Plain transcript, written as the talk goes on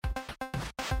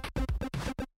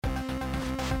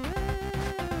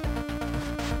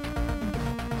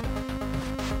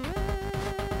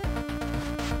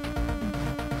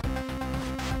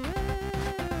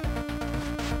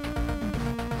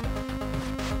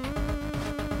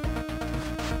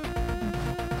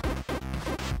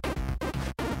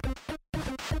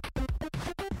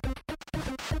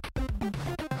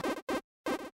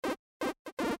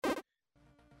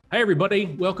Hey everybody,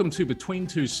 welcome to Between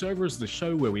Two Servers, the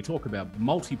show where we talk about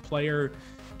multiplayer,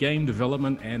 game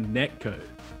development, and netcode.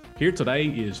 Here today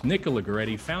is Nicola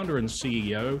Geretti, founder and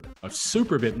CEO of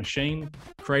Superbit Machine,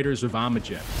 creators of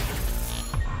Armajet.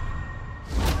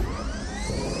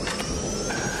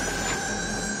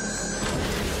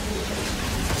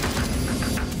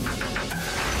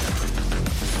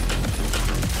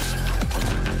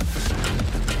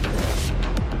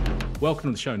 Welcome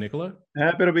to the show, Nicola.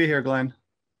 Happy to be here, Glenn.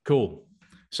 Cool.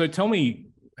 So tell me,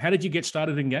 how did you get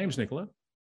started in games, Nicola?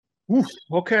 Oof,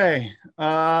 okay.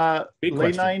 Big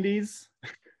late question. 90s.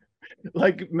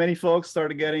 Like many folks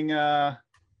started getting,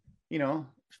 flat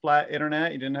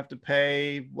internet. You didn't have to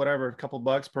pay whatever, a couple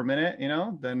bucks per minute,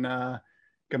 Then got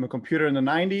my computer in the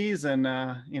 90s and,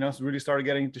 really started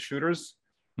getting into shooters.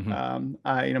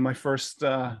 Mm-hmm. My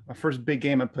first big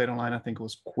game I played online, I think it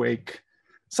was Quake,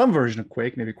 some version of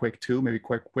Quake, maybe Quake 2, maybe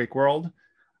Quake World.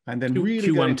 And then really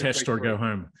got Q1 into test or go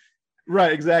home.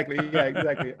 Right, exactly. Yeah,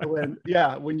 exactly.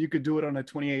 when you could do it on a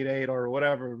 28.8 or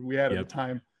whatever we had at the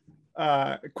time.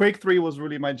 Quake 3 was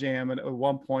really my jam at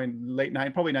one point,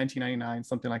 probably 1999,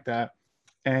 something like that.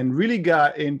 And really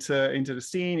got into the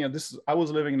scene. I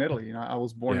was living in Italy. I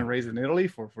was born and raised in Italy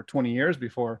for 20 years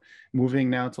before moving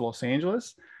now to Los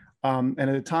Angeles. And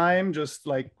at the time, just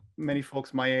like many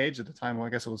folks my age at the time, well, I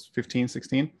guess it was 15,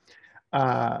 16,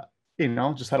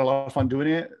 just had a lot of fun doing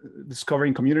it,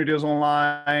 discovering communities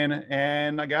online,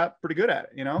 and I got pretty good at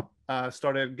it.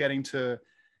 Started getting to,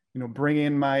 bring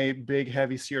in my big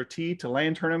heavy CRT to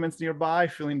LAN tournaments nearby,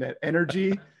 feeling that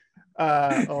energy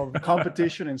of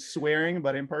competition and swearing,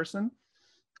 but in person.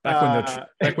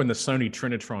 Back when the Sony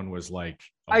Trinitron was like,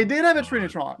 I did have a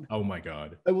Trinitron. Oh my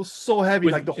God. It was so heavy.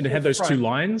 And it had those two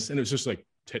lines, and it was just like,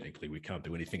 technically we can't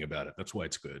do anything about it. That's why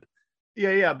it's good.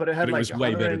 Yeah, but it was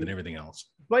way better than everything else.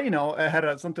 But it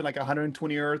had something like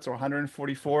 120 hertz or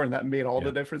 144, and that made all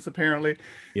the difference apparently.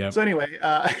 Yeah. So anyway,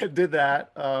 I did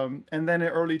that, and then in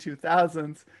early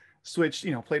 2000s, switched.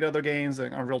 Played other games,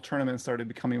 and Unreal Tournament started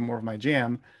becoming more of my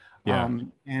jam. Yeah.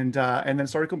 And then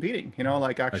started competing.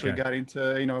 Got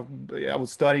into. I was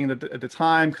studying at the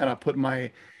time. Kind of put my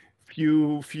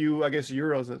few I guess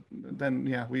euros.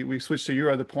 Then we switched to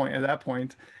euro at that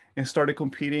point. And started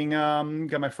competing.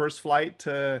 Got my first flight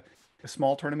to a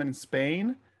small tournament in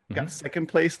Spain. Got second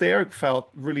place there. Felt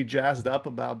really jazzed up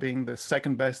about being the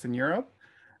second best in Europe.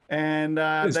 And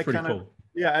that pretty cool.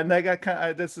 Yeah, and that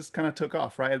got this just kind of took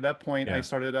off. Right at that point, I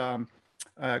started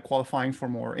qualifying for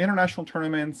more international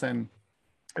tournaments, and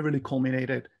it really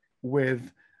culminated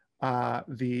with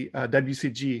the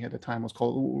WCG at the time was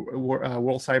called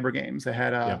World Cyber Games. They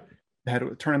had They had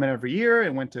a tournament every year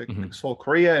and went to Seoul,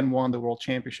 Korea, and won the world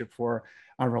championship for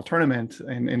Unreal Tournament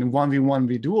in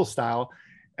 1v1 duel style.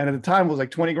 And at the time it was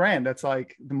like 20 grand. That's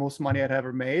like the most money I'd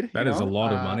ever made. That is a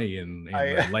lot of money in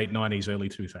the late 90s, early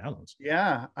 2000s.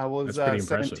 Yeah, I was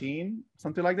 17,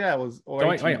 something like that.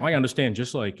 I understand.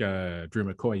 Just like Drew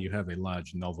McCoy, you have a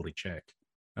large novelty check.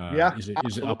 Is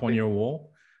it up on your wall?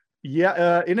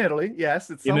 Yeah, in Italy,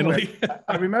 yes, it's somewhere. In Italy.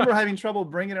 I remember having trouble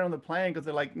bringing it on the plane because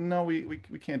they're like, no, we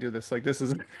can't do this. Like, this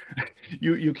is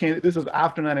you can't. This is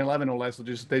after 9/11 or less. So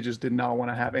they just did not want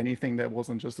to have anything that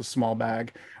wasn't just a small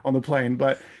bag on the plane.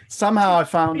 But somehow I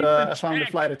found a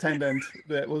flight attendant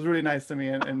that was really nice to me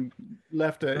and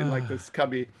left it in like this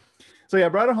cubby. So yeah, I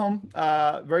brought it home.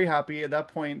 Very happy. At that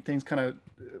point, things kind of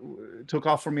took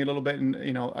off for me a little bit, and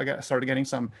I started getting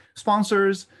some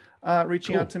sponsors.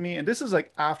 Reaching out to me, and this is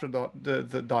like after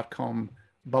the .com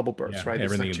bubble burst, right?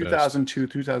 It's like 2002,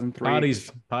 2003.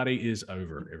 Party is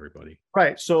over, everybody.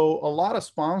 Right. So a lot of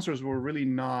sponsors were really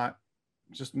not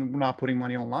putting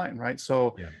money online, right?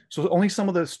 So only some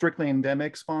of the strictly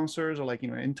endemic sponsors, or like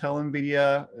Intel,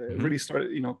 Nvidia, really started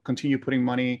continue putting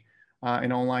money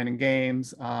in online and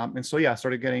games, and so I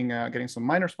started getting some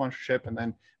minor sponsorship, and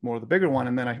then more of the bigger one,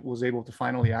 and then I was able to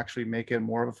finally actually make it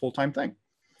more of a full-time thing.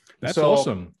 That's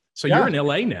awesome. So you're in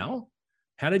LA now.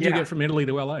 How did you get from Italy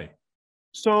to LA?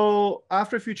 So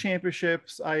after a few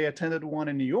championships, I attended one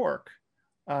in New York.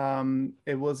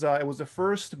 It was the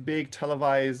first big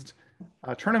televised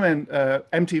tournament.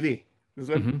 MTV.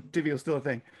 MTV was still a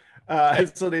thing.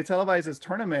 So they televised this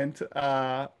tournament,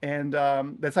 and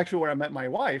that's actually where I met my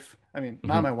wife. I mean,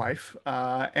 not my wife.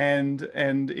 And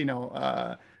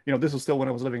this was still when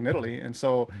I was living in Italy, and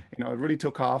so it really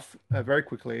took off very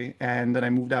quickly. And then I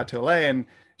moved out to LA, and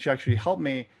she actually helped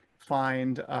me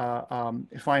find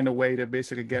a way to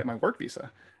basically get my work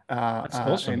visa. That's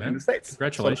awesome, man. In the States.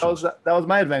 Congratulations. So that was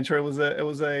my adventure. It was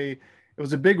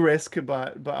a big risk,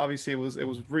 but obviously it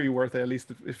was really worth it. At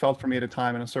least it felt for me at the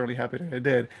time, and I'm certainly happy that I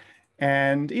did.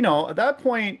 And at that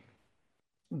point,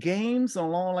 games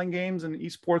and online games and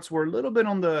esports were a little bit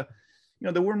on the,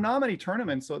 there were not many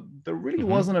tournaments, so there really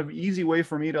wasn't an easy way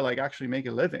for me to like actually make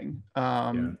a living.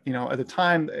 At the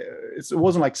time, it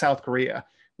wasn't like South Korea,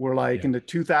 where like in the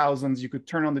 2000s you could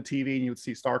turn on the TV and you would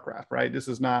see StarCraft, right? This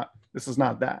is not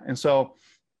that. And so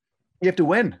you have to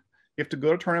win. You have to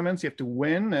go to tournaments. You have to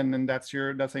win, and then that's how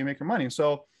you make your money.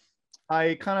 So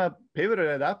I kind of pivoted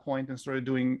at that point and started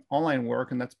doing online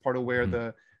work, and that's part of where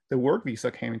the work visa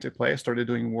came into play. I started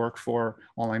doing work for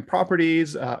online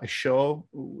properties, a show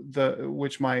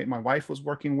which my wife was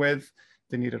working with.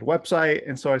 They needed a website,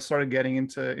 and so I started getting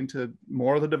into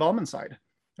more of the development side.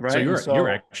 Right. So you're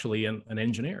actually an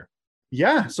engineer.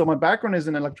 Yeah. So my background is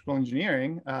in electrical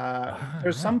engineering.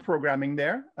 There's some programming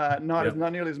there, not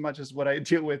nearly as much as what I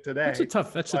deal with today.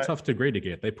 That's a tough degree to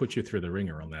get. They put you through the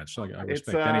ringer on that. So I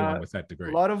respect anyone with that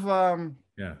degree. A lot of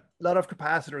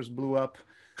capacitors blew up.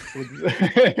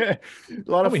 A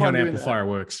lot of fun doing amplifier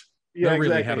works. Yeah, really,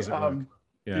 exactly. How does it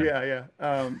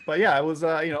work? But yeah, I was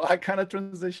I kind of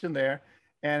transitioned there,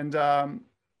 and I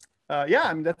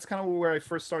mean that's kind of where I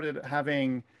first started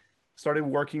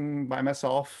working by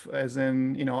myself, as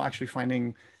in actually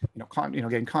finding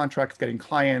getting contracts, getting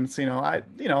clients,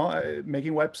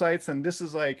 making websites. And this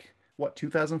is like what,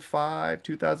 2005,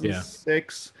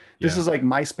 2006. This is like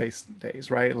MySpace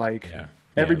days, right? Like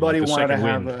everybody wanted to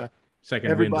have a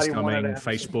second wind is coming.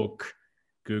 Facebook,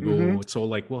 Google, it's all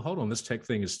like, well, hold on, this tech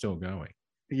thing is still going.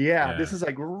 Yeah, this is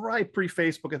like right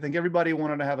pre-Facebook. I think everybody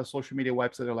wanted to have a social media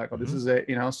website. They're like, oh, this is it,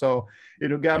 So,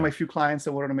 got my few clients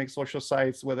that wanted to make social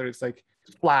sites, whether it's like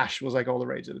Flash was like all the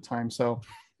rage at the time. So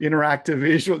interactive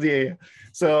visual,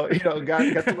 So, got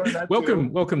to learn that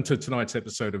Welcome to tonight's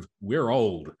episode of We're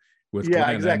Old with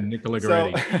Glenn and Nicola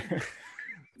Geretti.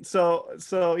 So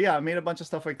I made a bunch of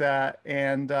stuff like that.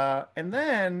 And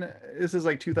then this is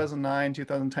like 2009,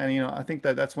 2010, I think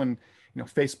that's when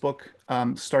Facebook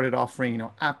started offering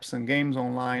apps and games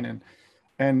online,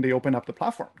 and they opened up the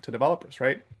platform to developers,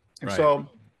 right? And so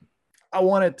I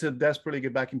wanted to desperately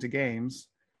get back into games,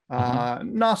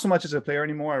 not so much as a player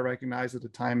anymore. I recognize that the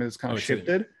time has kind of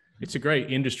shifted. It's a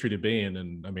great industry to be in,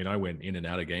 and I mean, I went in and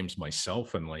out of games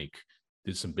myself, and like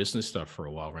did some business stuff for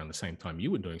a while around the same time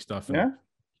you were doing stuff. And you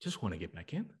just want to get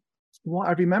back in. Well,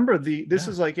 I remember this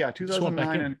is like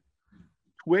 2009 and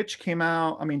Twitch came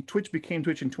out. I mean, Twitch became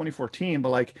Twitch in 2014, but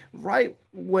like right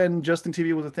when Justin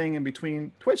TV was a thing in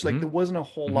between Twitch, like there wasn't a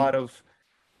whole lot of,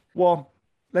 well,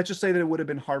 let's just say that it would have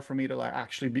been hard for me to like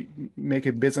actually make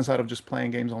a business out of just playing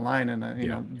games online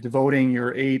and, devoting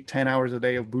your 8-10 hours a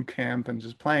day of boot camp and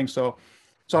just playing. So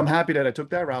I'm happy that I took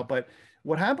that route. But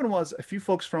what happened was a few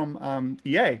folks from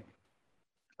EA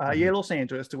Los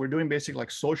Angeles, that were doing basically like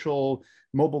social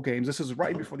mobile games. This is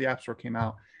right before the App Store came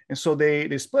out. And so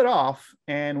they split off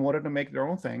and wanted to make their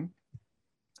own thing.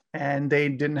 And they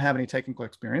didn't have any technical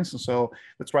experience. And so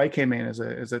that's where I came in as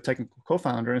a technical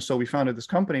co-founder. And so we founded this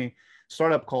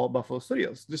startup called Buffalo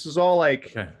Studios. This is all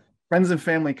like friends and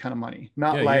family kind of money,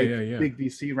 not big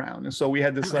VC round. And so we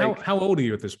had this how old are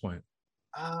you at this point?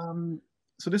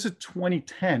 So this is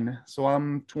 2010. So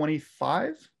I'm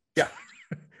 25. Yeah.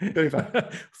 35.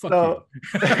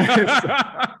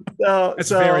 That's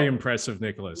very impressive,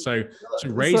 Nicola. So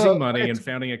raising money and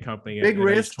founding a company big at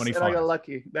risk, 25. And I got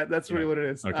lucky. That's really what it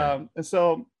is. Okay. And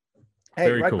so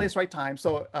Very right cool. place, right time.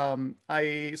 So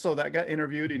I got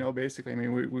interviewed, basically. I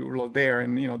mean, we were there,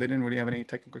 and they didn't really have any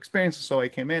technical experience. So I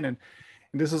came in, and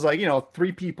this is like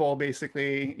 3 people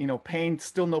basically,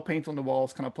 still no paint on the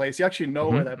walls kind of place. You actually know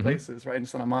where that place is, right, in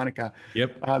Santa Monica.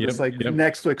 It's like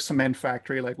next to a cement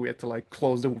factory. Like we had to like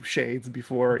close the shades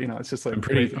before, it's just like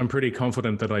I'm pretty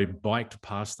confident that I biked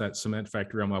past that cement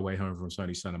factory on my way home from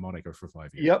sunny Santa Monica for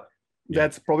 5 years.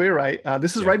 That's probably right.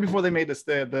 This is right before they made this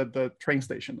the train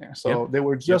station there. So they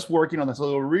were just working on this. So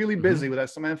they were really busy with that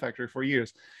cement factory for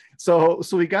years. So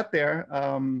we got there.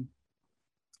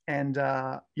 And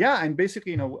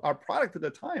basically, our product at the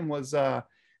time was a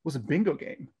bingo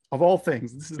game of all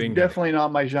things. This is definitely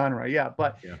not my genre.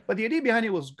 But the idea behind it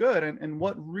was good. And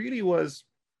what really was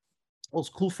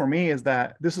cool for me is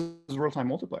that this is real-time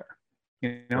multiplayer.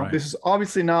 This is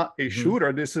obviously not a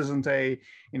shooter. This isn't a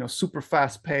super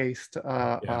fast-paced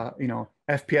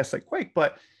FPS like Quake,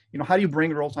 but how do you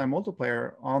bring real-time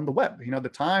multiplayer on the web? The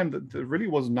time there really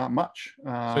was not much.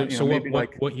 So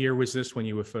what year was this when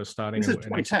you were first starting? This is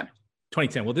 2010.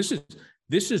 2010. Well, this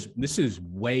is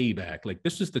way back. Like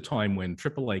this is the time when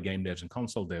AAA game devs and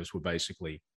console devs were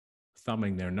basically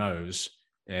thumbing their nose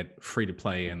at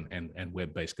free-to-play and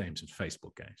web-based games and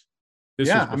Facebook games. This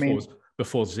was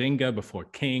before Zynga, before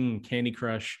King, Candy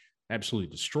Crush absolutely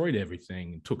destroyed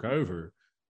everything and took over.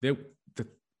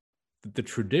 the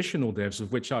traditional devs,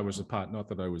 of which I was a part, not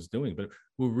that I was doing, but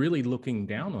were really looking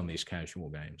down on these casual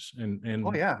games and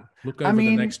Oh yeah. look over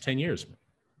the next 10 years.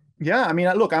 Yeah, I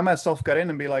mean, look, I myself got in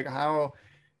and be like, how,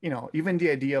 even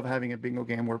the idea of having a bingo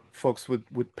game where folks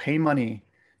would pay money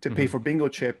to pay for bingo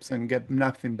chips and get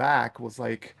nothing back was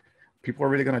like, people are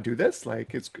really going to do this?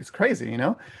 Like, it's crazy,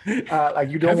 like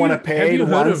you don't want to pay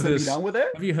once and be done with it.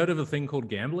 Have you heard of a thing called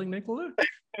gambling, Nicola?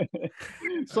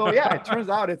 So yeah, it turns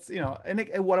out it's,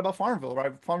 and what about Farmville,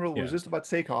 right? Farmville was just about to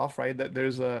take off, right? That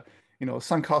there's a,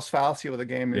 sunk cost fallacy with the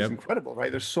game is incredible, right?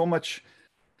 There's so much,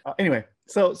 anyway.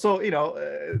 So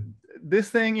this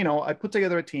thing, I put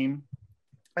together a team.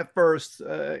 At first,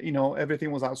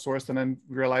 everything was outsourced, and then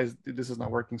realized this is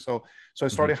not working. So I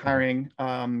started hiring.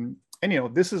 And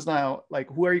this is now like,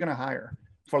 who are you going to hire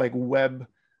for like web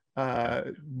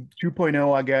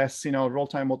 2.0, I guess,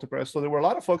 real-time multiplayer. So there were a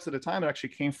lot of folks at the time that actually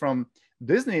came from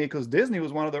Disney, because Disney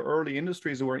was one of the early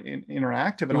industries that were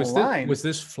interactive and online. Was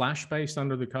this Flash based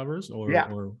under the covers, or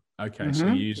okay? So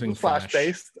you're using Flash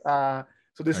based. So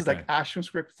this is like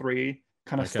ActionScript 3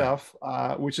 kind of stuff,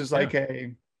 which is like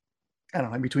I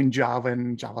don't know, between Java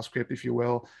and JavaScript, if you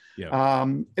will. Yeah.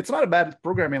 It's not a bad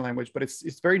programming language, but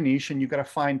it's very niche, and you got to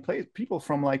find people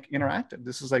from like interactive.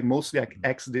 This is like mostly like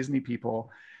ex-Disney people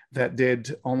that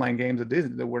did online games at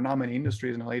Disney. There were not many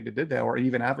industries in LA that did that, or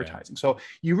even advertising. So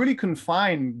you really couldn't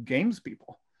find games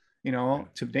people,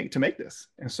 to make this.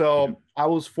 And so I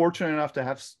was fortunate enough to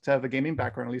have a gaming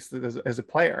background, at least as a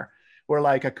player, where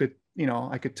like I could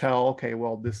tell, okay,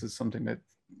 well, this is something that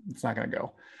it's not going to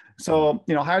go. So,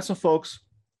 hired some folks,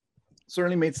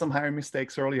 certainly made some hiring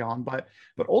mistakes early on, but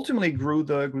ultimately grew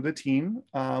the team.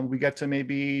 We got to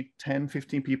maybe 10,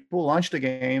 15 people, launched the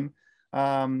game.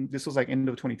 This was like end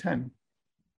of 2010.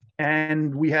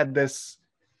 And we had this,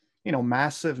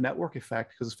 massive network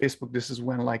effect, because Facebook, this is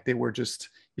when like they were just,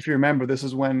 if you remember, this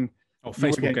is when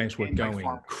Facebook games were going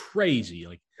crazy.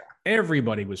 Like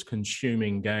everybody was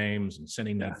consuming games and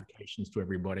sending notifications to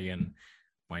everybody. And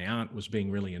my aunt was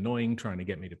being really annoying, trying to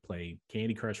get me to play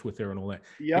Candy Crush with her and all that.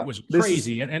 Yeah, it was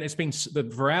crazy. And it's been, the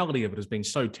virality of it has been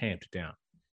so tamped down.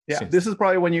 Yeah, this is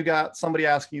probably when you got somebody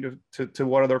asking you to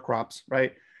water their crops,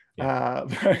 right? Yeah.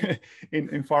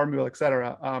 In Farmville, et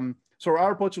cetera. So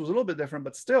our approach was a little bit different,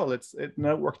 but still,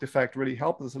 network effect really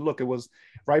helped us. Look, it was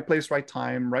right place, right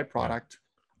time, right product.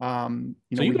 So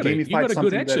you got a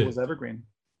good exit. That was evergreen.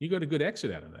 You got a good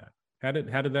exit out of that. How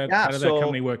did that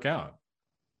company work out?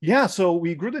 Yeah, so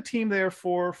we grew the team there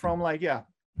from like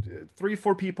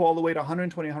 3-4 people all the way to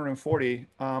 120, 140,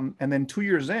 and then 2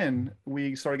 years in,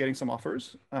 we started getting some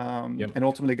offers, and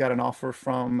ultimately got an offer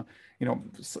from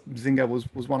Zynga was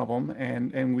one of them,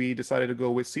 and we decided to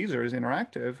go with Caesars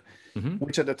Interactive,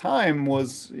 which at the time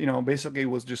was basically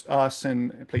was just us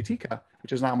and Playtika,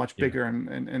 which is now much bigger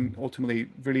and ultimately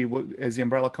really as the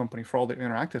umbrella company for all the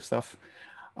interactive stuff,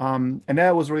 and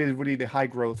that was really the high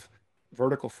growth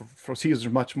vertical for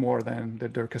Caesars, much more than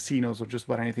their casinos or just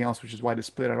about anything else, which is why they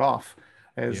split it off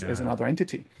as another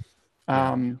entity.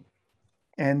 It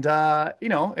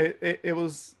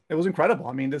was incredible.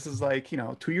 I mean, this is like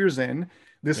 2 years in.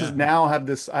 This is now have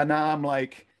this. Now I'm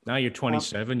like. Now you're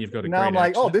 27. You've got a. Now great I'm like,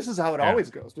 accent. oh, this is how it always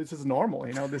goes. This is normal.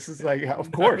 This is like, of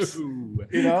course.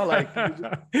 No. Like.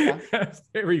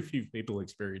 Very few people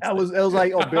experience. It was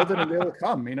like, oh, build it and they will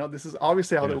come. This is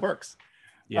obviously how it works.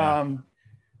 Yeah.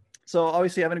 So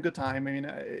obviously having a good time. I mean,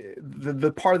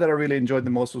 the part that I really enjoyed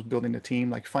the most was building the team,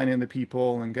 like finding the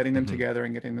people and getting them together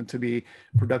and getting them to be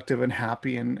productive and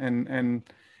happy. And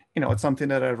it's something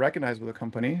that I recognize with the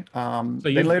company. So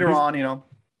then later on,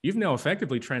 you've now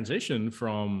effectively transitioned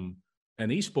from an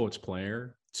esports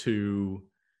player to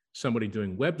somebody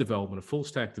doing web development, a full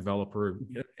stack developer,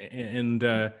 and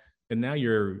now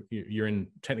you're in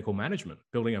technical management,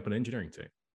 building up an engineering team.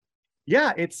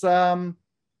 Yeah, it's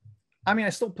I mean,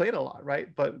 I still played a lot, right?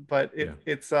 But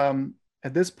it's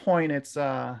at this point, it's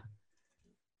I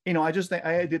just think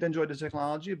I did enjoy the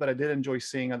technology, but I did enjoy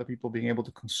seeing other people being able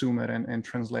to consume it and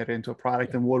translate it into a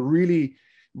product. And what really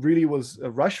was a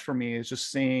rush for me is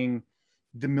just seeing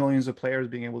the millions of players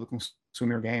being able to consume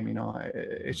your game.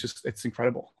 It's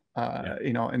incredible.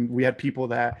 And we had people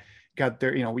that got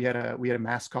their, we had a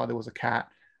mascot that was a cat.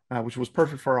 Which was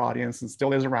perfect for our audience and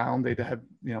still is around. They have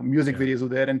music videos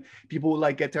with it, and people would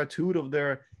like get tattooed of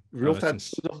their real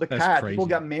tattoos of the cat. Crazy. People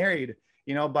got married,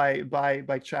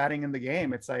 by chatting in the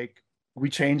game. It's like we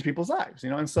change people's lives,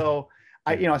 and so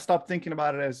I stopped thinking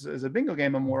about it as a bingo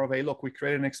game and more of a look. We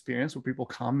created an experience where people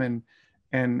come and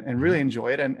really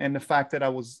enjoy it, and the fact that I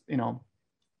was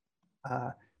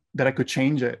that I could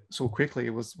change it so quickly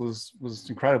was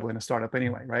incredible in a startup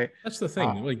anyway, right? That's the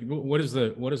thing. Like, what is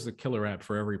the killer app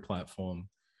for every platform?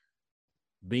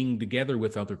 being together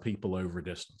with other people over a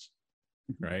distance,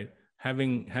 right?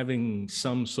 Having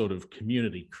some sort of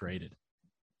community created.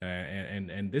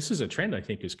 And this is a trend I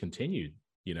think has continued,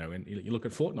 you know, and you look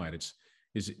at Fortnite,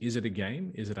 is it a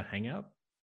game? Is it a hangout?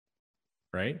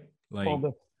 Right? Like,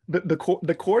 well,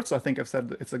 the courts, I think, have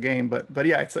said it's a game, but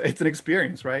yeah, it's an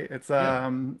experience, right? It's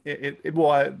well, you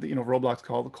know,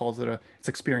 Roblox calls it it's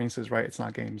experiences, right? It's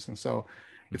not games, and so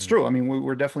it's true. I mean,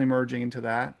 we're definitely merging into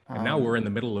that. And now we're in the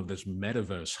middle of this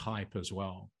metaverse hype as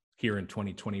well here in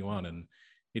 2021, and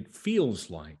it feels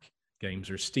like games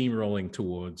are steamrolling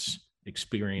towards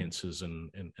experiences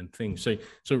and things. So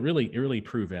it really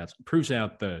proves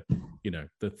out the, you know,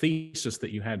 the thesis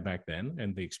that you had back then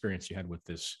and the experience you had with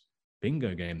this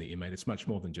bingo game that you made. It's much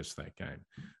more than just that game.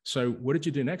 So what did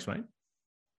you do next, mate?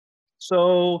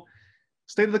 So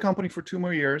stayed at the company for 2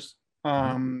 more years.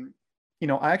 You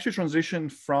know, I actually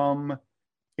transitioned from,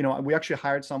 you know, we actually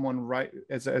hired someone right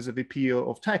as a VP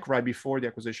of tech right before the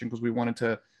acquisition, because we wanted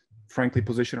to frankly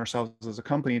position ourselves as a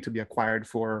company to be acquired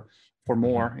for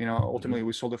more. You know, ultimately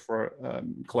we sold it for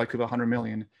collectively 100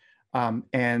 million.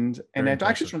 And then to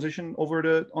actually transition over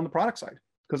to on the product side,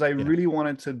 because I really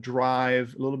wanted to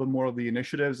drive a little bit more of the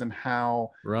initiatives and how,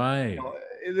 you know,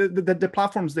 the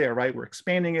platform's there, right? We're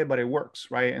expanding it, but it works,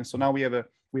 right? And so now we have a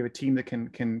team that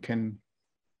can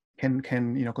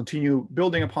you know, continue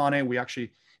building upon it. We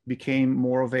actually became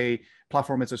more of a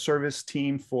platform as a service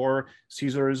team for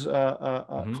Caesar's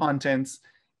contents,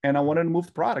 and I wanted to move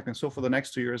the product. And so for the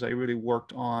next 2 years, I really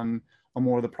worked on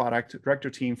more of the product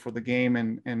director team for the game,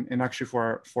 and actually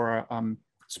for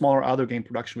smaller other game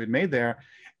production we'd made there.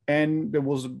 And it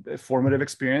was a formative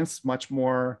experience, much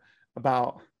more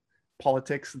about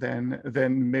politics than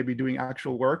maybe doing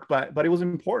actual work, but it was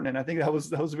important. And I think that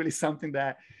was really something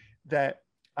that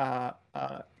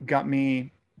got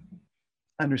me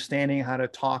understanding how to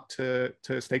talk to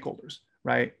stakeholders,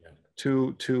 right?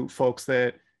 To folks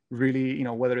that really, you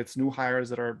know, whether it's new hires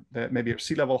that maybe are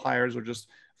C-level hires or just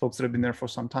folks that have been there for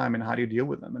some time, and how do you deal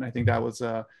with them? And I think that was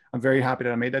I'm very happy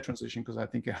that I made that transition, because I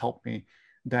think it helped me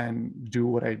then do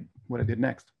what I did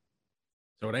next.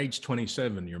 So at age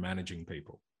 27, you're managing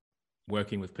people,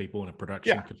 working with people in a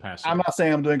production capacity. I'm not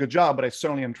saying I'm doing a good job, but I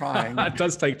certainly am trying. It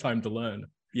does take time to learn.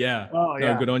 Yeah. Oh,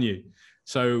 yeah. No, good on you.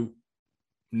 So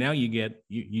now you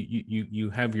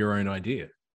have your own idea,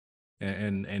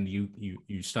 and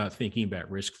you start thinking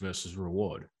about risk versus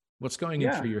reward. What's going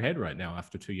in through your head right now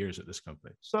after 2 years at this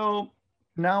company? So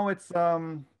now it's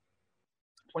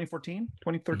 2013,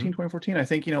 2014. I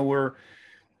think, you know,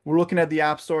 we're looking at the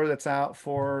App Store that's out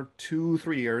for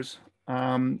 2-3 years.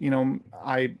 You know,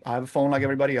 I have a phone like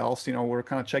everybody else. You know, we're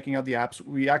kind of checking out the apps.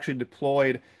 We actually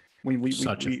deployed.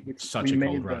 Such a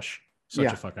gold rush.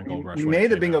 Such a fucking gold rush. We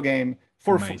made the bingo game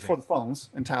for the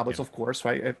phones and tablets, of course,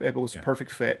 right? It was a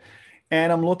perfect fit.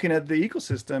 And I'm looking at the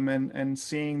ecosystem and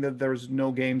seeing that there's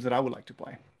no games that I would like to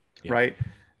play, right?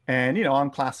 And, you know, I'm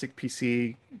classic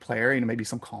PC player, you know, maybe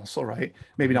some console, right?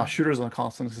 Maybe not shooters on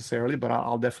console necessarily, but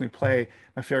I'll definitely play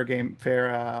a fair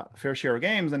share of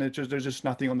games. And there's just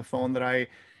nothing on the phone that I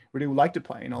really would like to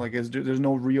play. You know, like there's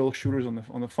no real shooters on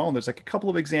the phone. There's like a couple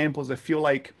of examples that feel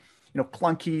like, you know,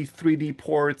 clunky 3D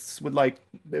ports with like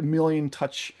a million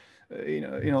touch, you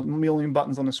know, a million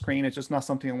buttons on the screen. It's just not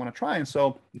something I want to try. And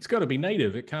so it's got to be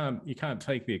native. You can't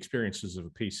take the experiences of a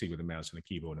PC with a mouse and a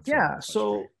keyboard. And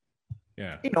so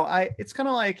you know, it's kind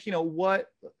of like, you know, what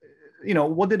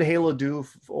did Halo do,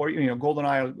 or, you know,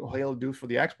 GoldenEye or Halo do for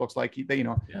the Xbox? Like they, you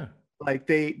know, like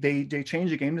they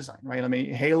changed the game design, right? I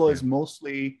mean, Halo is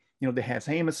mostly, you know, it has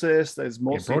aim assist. There's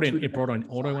mostly it brought on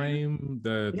auto aim.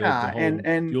 The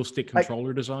whole dual stick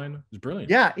controller design is brilliant.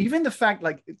 Yeah, even the fact,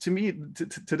 like, to me,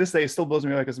 to this day, it still blows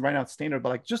me away, because right now it's standard. But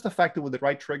like, just the fact that with the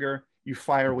right trigger you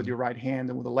fire with your right hand,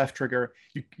 and with the left trigger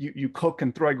you cook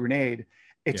and throw a grenade.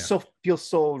 It feels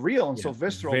so real and so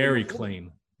visceral. Very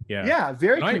clean.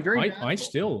 Very clean. Very. I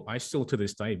still to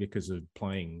this day, because of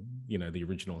playing, you know, the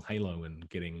original Halo and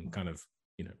getting kind of,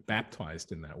 you know,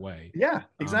 baptized in that way. Yeah,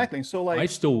 exactly. So like, I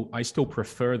still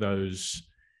prefer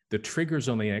the triggers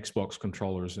on the Xbox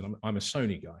controllers, and I'm a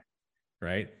Sony guy,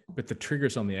 right? But the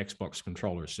triggers on the Xbox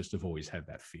controllers just have always had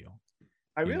that feel.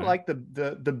 I really like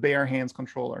the bare hands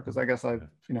controller, because I guess you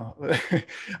know, I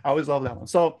always love that one.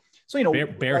 So you know,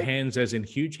 bare hands as in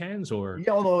huge hands, or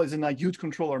although as in a huge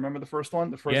controller. Remember the first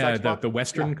one, the first Xbox? the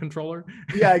Western controller.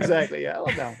 Yeah, exactly. Yeah, I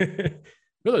love that one.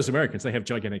 Well, those Americans, they have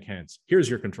gigantic hands. Here's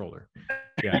your controller.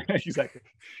 Yeah, exactly.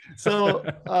 So,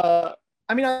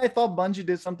 I mean, I thought Bungie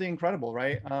did something incredible,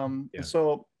 right?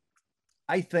 So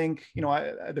I think, you know,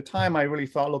 at the time I really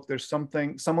thought, look, there's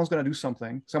someone's going to do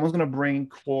something. Someone's going to bring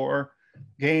core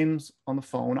games on the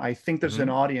phone. I think there's an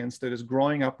audience that is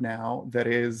growing up now that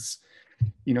is,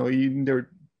 they're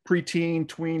preteen,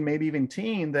 tween, maybe even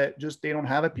teen, that just, they don't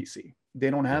have a PC. They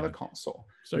don't have a console.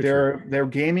 So their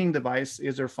gaming device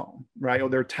is their phone, right? Or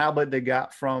their tablet they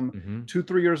got from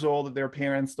 2-3 years old that their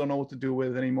parents don't know what to do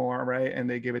with anymore, right? And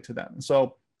they give it to them.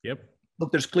 So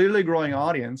look, there's clearly a growing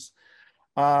audience.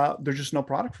 There's just no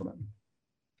product for them.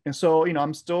 And so,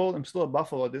 I'm still at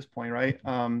Buffalo at this point, right?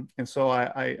 And so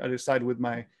I decided with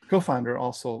my co-founder,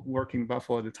 also working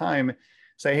Buffalo at the time,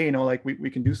 say, hey, like we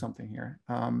can do something here.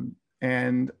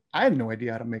 And I had no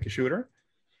idea how to make a shooter.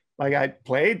 Like, I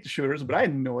played shooters, but I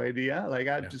had no idea. Like,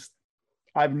 I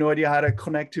have no idea how to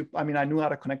connect to. I mean, I knew how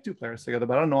to connect two players together,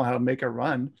 but I don't know how to make a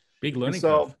run. Big learning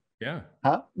curve. Yeah.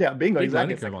 Huh? Yeah, bingo. Big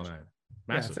Exactly. Learning curve on that.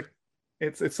 Massive. Yeah,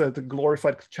 it's a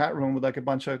glorified chat room with like a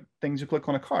bunch of things you click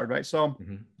on a card, right? So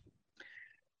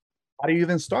how do you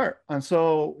even start? And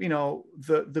so,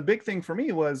 the big thing for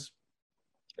me was,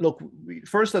 look,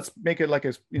 first let's make it like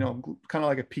a, kind of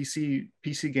like a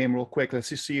PC game real quick. Let's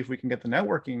just see if we can get the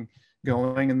networking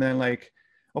going. And then like,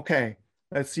 okay,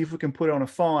 let's see if we can put it on a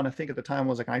phone. I think at the time it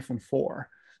was like iPhone 4.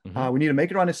 We need to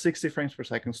make it run at 60 frames per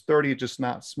second. 30 is just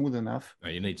not smooth enough. No,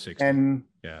 you need 60. And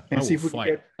see if we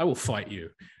can I will fight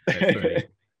you at 30.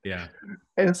 Yeah.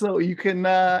 And so you can,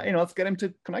 let's get them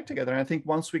to connect together. And I think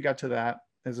once we got to that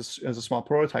as a small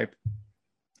prototype,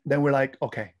 then we're like,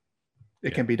 okay,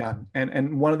 it can be done.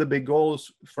 And one of the big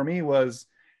goals for me was,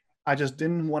 I just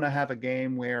didn't want to have a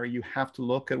game where you have to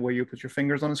look at where you put your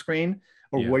fingers on the screen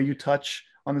or where you touch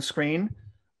on the screen,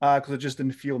 because it just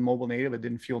didn't feel mobile native. It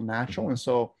didn't feel natural. And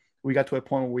so we got to a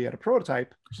point where we had a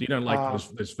prototype. So you don't like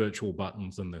those virtual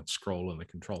buttons and the scroll and the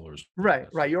controllers. Right.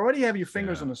 You already have your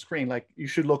fingers on the screen. Like, you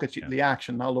should look at the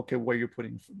action, not look at where you're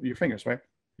putting your fingers, right?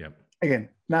 Yep. Again,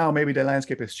 now maybe the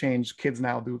landscape has changed. Kids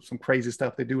now do some crazy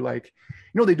stuff. They do like,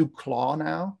 they do claw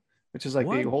now, which is like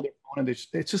they hold their phone and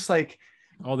it's just like,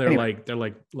 they're like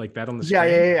that on the screen.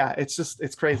 Yeah.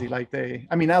 It's crazy. Like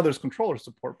now there's controller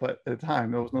support, but at the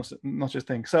time there was no such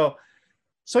thing. So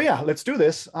yeah, let's do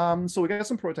this. So we got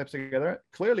some prototypes together.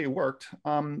 Clearly it worked.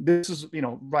 This is,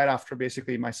 right after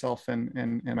basically myself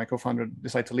and my co-founder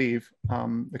decided to leave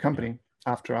the company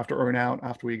after earn out,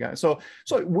 after we got, so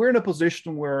we're in a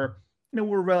position where,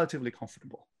 we're relatively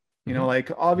comfortable,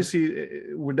 like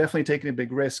obviously we're definitely taking a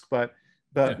big risk, but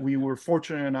we were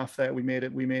fortunate enough that we made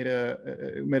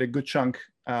a good chunk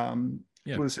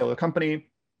with the sale of the company.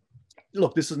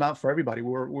 Look, this is not for everybody.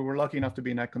 We were lucky enough to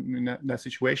be in that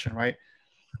situation, right?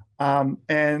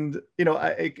 And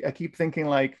I keep thinking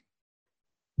like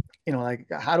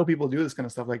how do people do this kind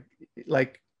of stuff?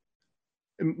 Like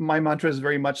my mantra is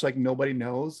very much like, nobody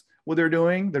knows what they're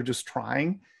doing. They're just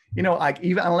trying, like,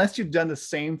 even unless you've done the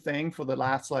same thing for the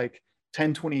last like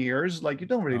 10, 20 years, like, you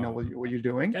don't really know what you're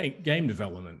doing. Game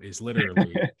development is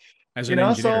literally, as an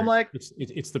engineer, so I'm like,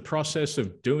 it's the process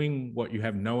of doing what you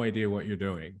have no idea what you're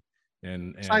doing.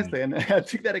 And precisely. And I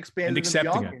think that expands into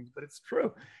beyond games, but it's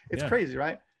true. It's crazy,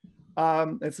 right?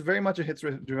 It's very much a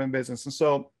hits-driven business. And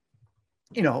so,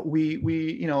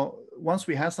 we once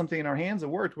we had something in our hands that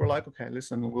worked, we're like, okay,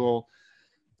 listen, we'll,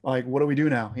 like, what do we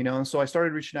do now? And so I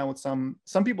started reaching out with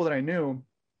some people that I knew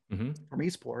from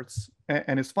esports.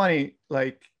 And it's funny,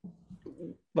 like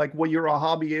what your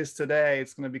hobby is today,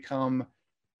 it's going to become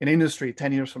an industry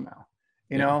 10 years from now,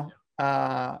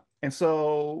 and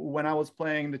so when I was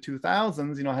playing the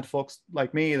 2000s, I had folks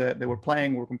like me that they were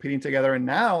competing together, and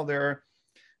now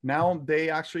they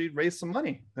actually raise some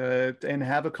money and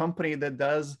have a company that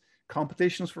does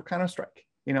competitions for Counter-Strike.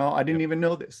 I didn't even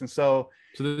know this. And so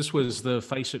this was the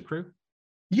Face It crew?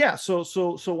 Yeah. So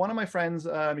one of my friends,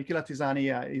 Nicola, is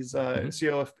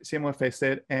CMO of Face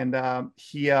It. And so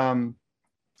he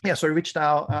reached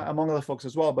out among other folks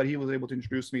as well, but he was able to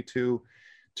introduce me to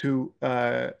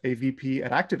a VP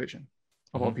at Activision,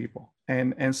 of all people.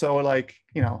 And so like,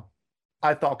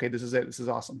 I thought, okay, this is it. This is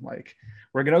awesome. Like,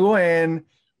 we're going to go in,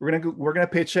 we're going to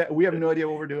pitch it. We have no idea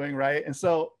what we're doing. Right. And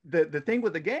so the thing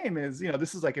with the game is,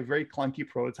 this is like a very clunky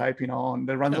prototype, and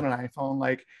that runs on an iPhone.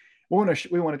 Like, we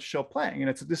wanted to show playing,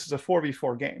 and this is a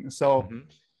 4v4 game. And so,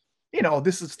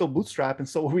 this is still bootstrap. And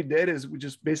so what we did is we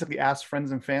just basically asked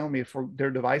friends and family for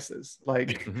their devices,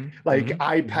 like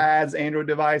iPads, Android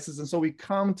devices. And so we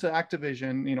come to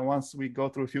Activision, once we go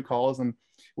through a few calls, and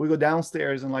we go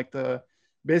downstairs and like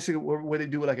basically where they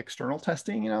do like external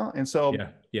testing, and so,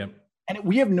 and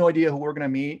we have no idea who we're going to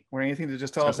meet or anything. To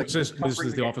just tell us, like, this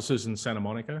is the offices in Santa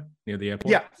Monica near the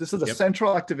airport. Yeah. This is the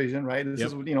central Activision, right? This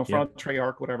is, from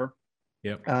Treyarch, whatever.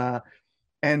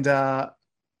 And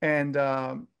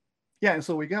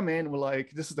so we come in, we're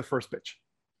like, this is the first pitch.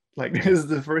 Like, this is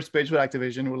the first pitch with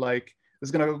Activision. We're like, This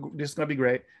is gonna be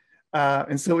great.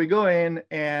 And so we go in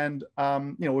and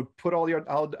we put all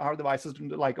our devices,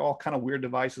 like all kind of weird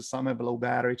devices. Some have a low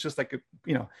battery. It's just like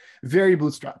very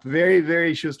bootstrap, very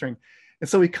very shoestring. And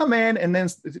so we come in, and then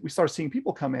we start seeing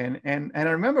people come in, and I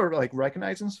remember like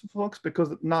recognizing some folks because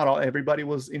not everybody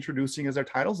was introducing as their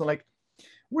titles. And like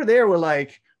we're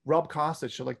like Rob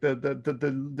Kostic, like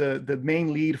the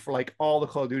main lead for like all the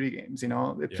Call of Duty games,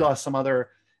 plus some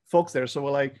other folks there. So we're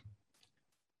like,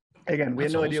 again, we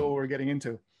had no idea what we were getting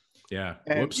into. Yeah.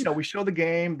 And we show the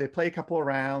game, they play a couple of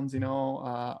rounds,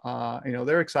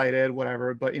 they're excited,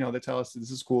 whatever, but they tell us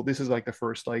this is cool. This is like the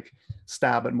first like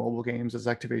stab at mobile games as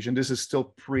Activision. This is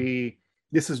still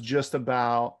this is just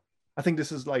about, I think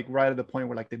this is like right at the point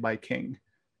where like they buy King,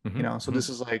 so this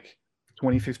is like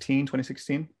 2015,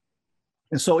 2016.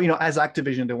 And so, as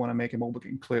Activision, they want to make a mobile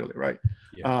game, clearly, right?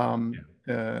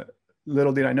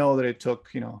 Little did I know that it took,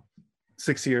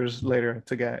 6 years later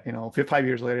to get, 5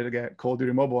 years later to get Call of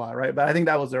Duty Mobile out, right? But I think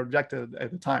that was their objective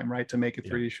at the time, right? To make a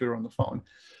 3D shooter on the phone.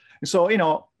 And so, we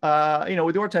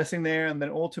do our testing there, and then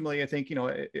ultimately, I think,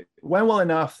 it went well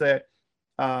enough that,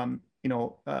 we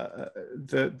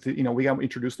got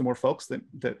introduced to more folks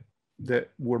that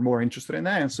were more interested in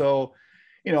that. And so,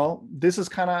 this is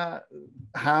kind of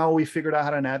how we figured out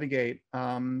how to navigate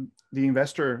the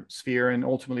investor sphere and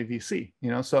ultimately VC,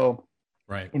 so.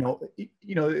 Right.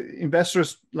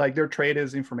 Investors, like, their trade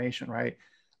is information, right?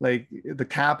 Like the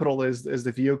capital is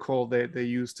the vehicle that they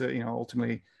use to,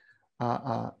 ultimately,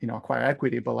 acquire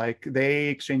equity, but like they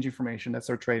exchange information. That's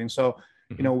their trading. So,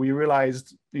 we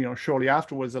realized, shortly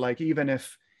afterwards that like, even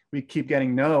if we keep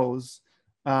getting no's,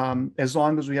 as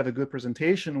long as we have a good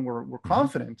presentation, we're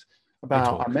confident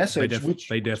about our message.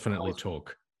 They definitely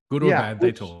talk. Good or bad,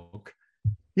 they talk.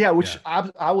 Yeah, which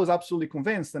I was absolutely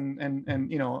convinced, and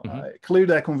clearly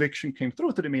that conviction came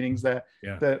through to the meetings that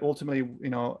ultimately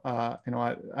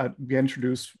I get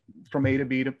introduced from A to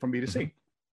B from B to C.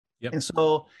 Yep. And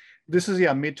so this is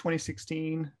mid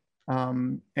 2016,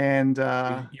 and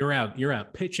you're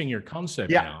out pitching your concept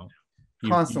now.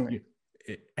 Constantly.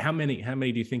 How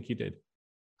many do you think you did?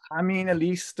 I mean, at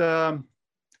least I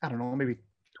don't know, maybe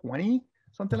 20.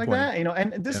 Something like 20. That,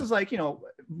 and this is like,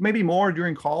 maybe more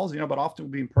during calls, but often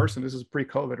we'll be in person. This is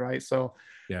pre-COVID, right? So,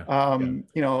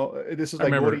 this is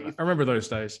like, I remember those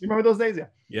days. You remember those days?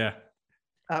 Yeah.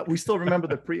 We still remember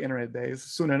the pre-internet days.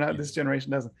 Soon enough, this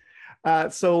generation doesn't.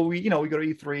 So we go to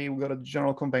E3, we go to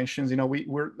general conventions. I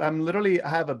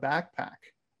have a backpack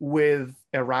with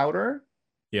a router.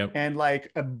 Yep. And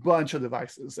like a bunch of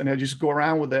devices, and I just go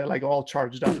around with it like all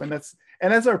charged up, and that's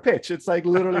our pitch. It's like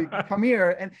literally come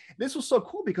here, and this was so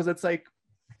cool because it's like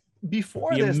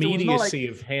before the this, immediacy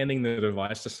of handing the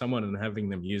device to someone and having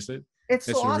them use it. It's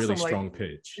that's so a awesome. Really strong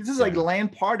pitch. This is like LAN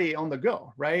party on the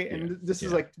go, right? And this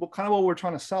is like what we're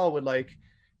trying to sell with like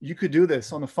you could do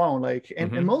this on the phone, like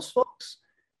and most folks,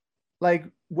 like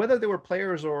whether they were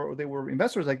players or they were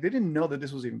investors, like they didn't know that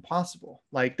this was even possible.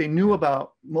 Like they knew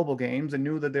about mobile games and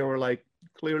knew that they were like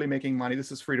clearly making money.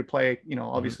 This is free to play,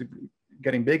 obviously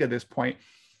getting big at this point.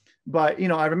 But,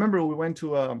 I remember we went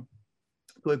to a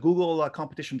Google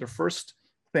competition, their first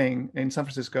thing in San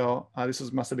Francisco.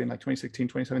 Must have been like 2016,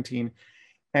 2017.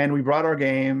 And we brought our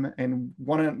game and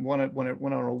won an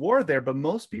award there. But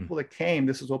most people that came,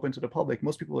 this is open to the public,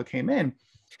 most people that came in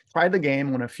tried the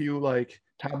game on a few like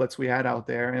tablets we had out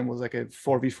there, and was like a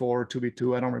 4v4,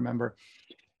 2v2, I don't remember.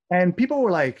 And people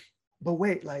were like, but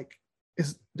wait, like,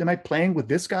 am I playing with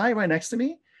this guy right next to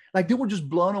me? Like they were just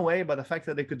blown away by the fact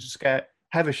that they could just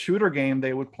have a shooter game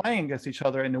they were playing against each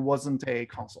other, and it wasn't a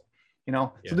console,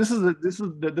 So this is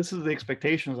the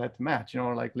expectations I had to match,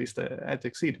 or like at least I had to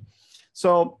exceed.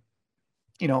 So,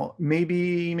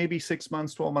 maybe 6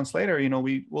 months, 12 months later,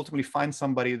 we ultimately find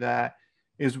somebody that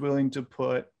is willing to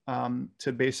put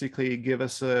to basically give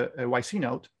us a YC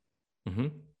note.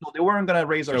 So they weren't going to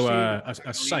raise our seed.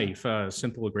 A safe,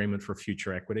 simple agreement for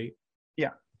future equity.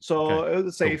 Yeah. So it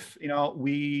was safe. Cool.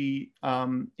 We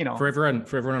for everyone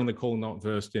on the call not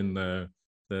versed in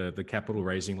the capital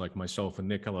raising like myself and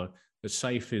Nicola, the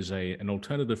safe is an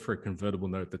alternative for a convertible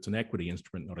note that's an equity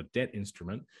instrument, not a debt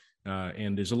instrument,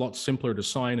 and is a lot simpler to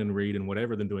sign and read and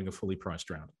whatever than doing a fully priced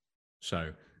round.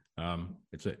 So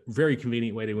it's a very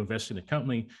convenient way to invest in a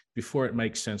company before it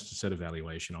makes sense to set a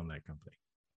valuation on that company.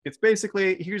 It's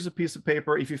basically, here's a piece of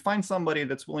paper. If you find somebody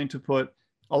that's willing to put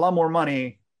a lot more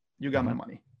money, you got my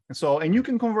money. And you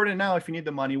can convert it now if you need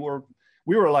the money.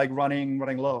 We were like running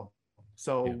low.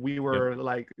 So we were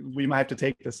like, we might have to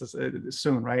take this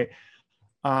soon, right?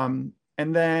 And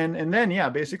then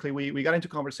basically we got into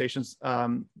conversations.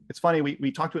 It's funny,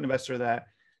 we talked to an investor that,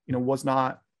 was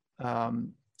not,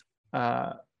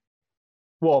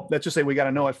 well, let's just say we got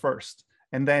to know it first.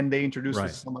 And then they introduced us Right.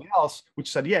 to somebody else,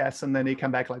 which said yes. And then they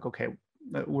come back like, okay,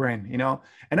 we're in, you know?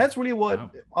 And that's really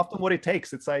Wow. often what it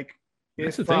takes. It's like,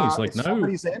 That's if, the thing. It's like, if no,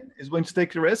 somebody's in, is willing to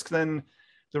take the risk, then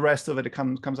the rest of it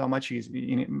comes out much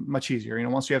easier. You know,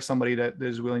 once you have somebody that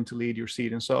is willing to lead your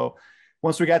seed. And so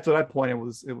once we got to that point, it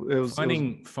was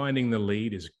finding the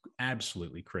lead is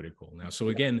absolutely critical now. So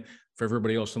again, for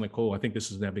everybody else on the call, I think this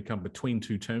has now become between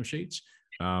two term sheets.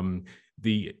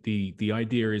 The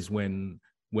idea is when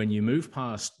you move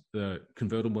past the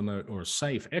convertible note or a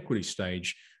safe equity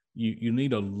stage, you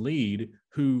need a lead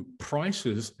who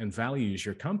prices and values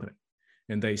your company,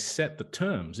 and they set the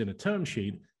terms in a term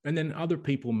sheet. And then other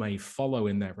people may follow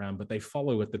in that round, but they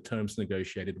follow at the terms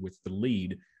negotiated with the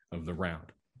lead of the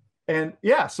round. And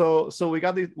yeah, so we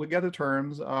got the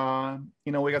terms.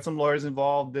 You know, we got some lawyers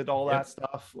involved, did all that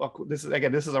stuff. This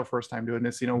is our first time doing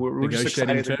this. You know, we're just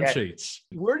excited term sheets.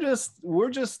 We're just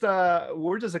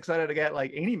excited to get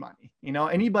like any money. You know,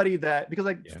 anybody that, because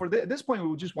like for this point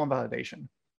we just want validation.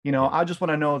 You know, I just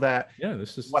want to know that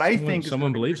this is what I think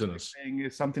someone believes in us.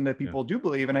 Is something that people do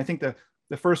believe. And I think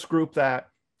the first group that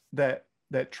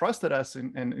trusted us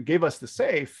and gave us the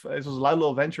safe, this was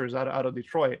Ludlow Ventures out of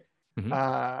Detroit.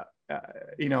 Mm-hmm.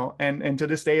 You know, and to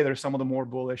this day, they're some of the more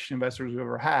bullish investors we've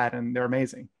ever had, and they're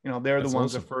amazing. You know, they're the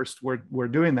ones that first were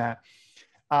doing that,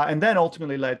 and then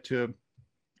ultimately led to,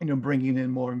 you know, bringing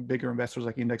in more bigger investors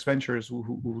like Index Ventures,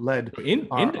 who led.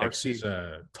 Index is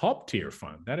a top tier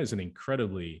fund. That is an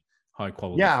incredibly high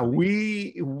quality. Yeah, fund.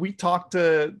 We talked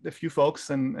to a few folks,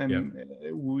 and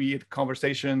we had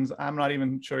conversations. I'm not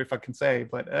even sure if I can say,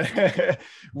 but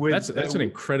that's an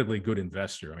incredibly good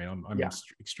investor. I mean, I'm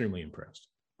extremely impressed.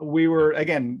 We were,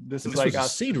 again, this is like a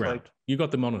seed round. You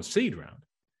got them on a seed round.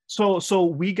 So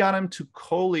we got them to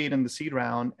co-lead in the seed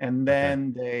round, and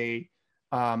then they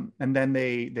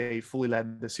fully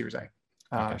led the Series A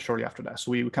shortly after that.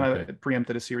 So we kind of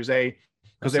preempted a Series A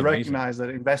because they recognized that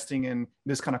investing in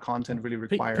this kind of content really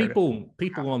required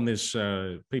people on this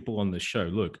show.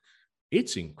 Look,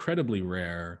 it's incredibly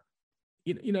rare.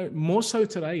 You know, more so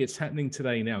today. It's happening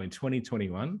today now in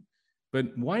 2021.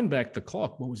 But wind back the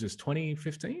clock, what was this,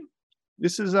 2015?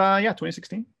 This is,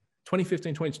 2016.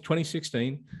 2015,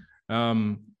 2016.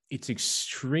 It's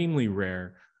extremely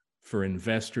rare for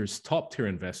investors, top tier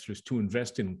investors, to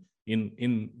invest in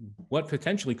what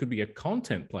potentially could be a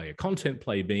content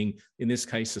play being, in this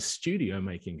case, a studio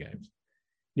making games.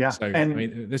 Yeah. So, I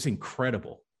mean, that's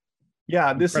incredible.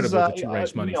 Yeah, this is that you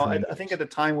raise money. I think at the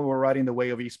time we were riding the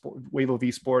wave of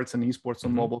esports and esports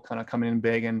on mobile kind of coming in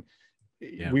big, and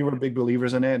we were big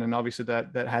believers in it, and obviously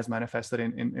that has manifested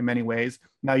in many ways.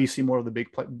 Now you see more of the big,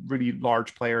 really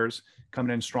large players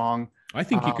coming in strong. I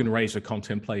think you can raise a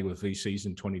content play with VCs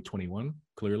in 2021,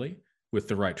 clearly, with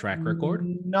the right track record.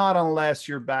 Not unless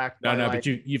you're backed by but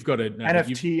you've got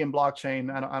NFT and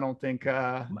blockchain. I don't think.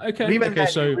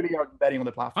 So you really are betting on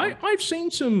the platform. I've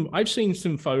seen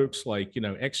some folks like, you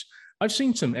know, I've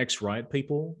seen some ex-Riot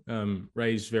people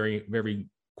raise very, very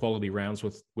quality rounds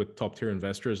with top tier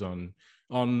investors on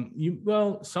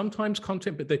sometimes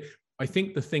content, but I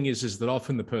think the thing is that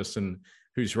often the person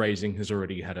who's raising has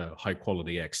already had a high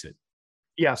quality exit.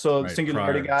 Yeah, so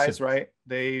Singularity guys, right?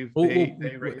 They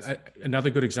raise. Another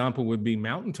good example would be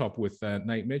Mountaintop with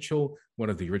Nate Mitchell, one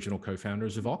of the original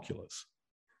co-founders of Oculus,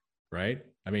 right?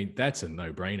 I mean, that's a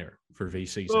no-brainer for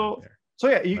VCs out there. So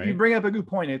yeah, you bring up a good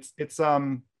point. It's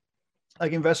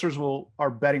like investors are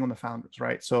betting on the founders,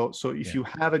 right? So if you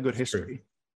have a good history,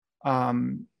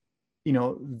 you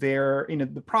know,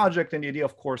 the project and the idea,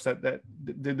 of course, that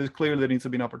there's clearly there needs to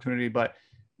be an opportunity, but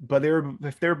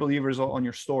if they're believers on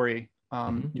your story,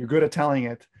 you're good at telling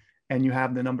it, and you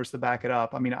have the numbers to back it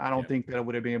up. I mean, I don't think that I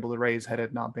would have been able to raise had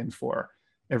it not been for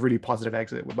a really positive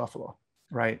exit with Buffalo,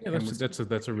 right? Yeah,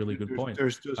 that's a really good point.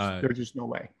 There's just no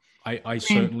way. I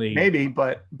certainly maybe,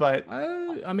 but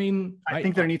I mean, I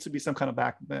think there needs to be some kind of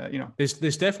back. You know, there's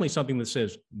definitely something that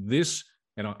says this,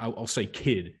 and I'll say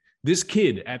kid. This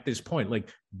kid at this point, like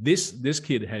this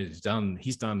kid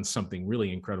he's done something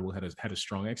really incredible. Had a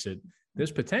strong exit.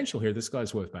 There's potential here. This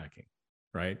guy's worth backing,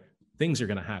 right? Things are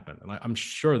going to happen, and I'm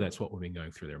sure that's what we've been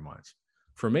going through their minds.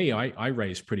 For me, I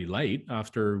raised pretty late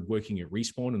after working at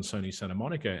Respawn and Sony Santa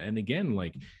Monica, and again,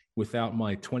 like without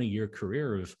my 20-year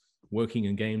career of working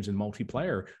in games and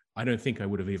multiplayer, I don't think I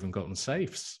would have even gotten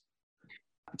safes.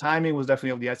 Timing was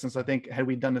definitely of the essence. I think had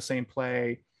we done the same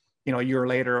play, you know, a year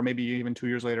later, or maybe even 2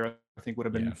 years later, I think would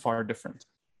have been far different.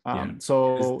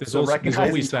 So there's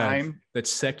always that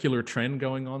secular trend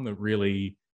going on that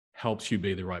really helps you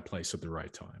be the right place at the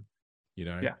right time. You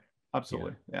know? Yeah,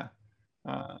 absolutely. Yeah.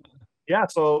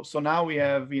 So now we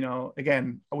have, you know,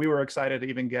 again, we were excited to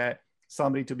even get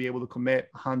somebody to be able to commit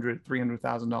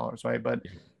 $100,000-$300,000, right?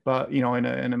 But you know, in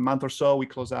a month or so, we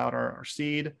close out our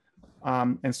seed.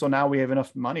 And so now we have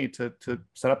enough money to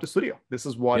set up the studio. This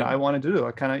is what I wanted to do.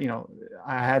 I kind of, you know,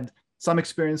 I had some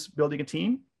experience building a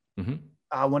team.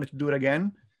 I wanted to do it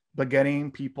again, but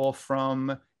getting people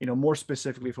from, you know, more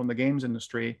specifically from the games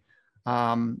industry,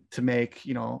 to make,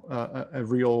 you know, a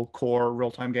real core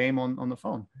real-time game on the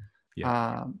phone.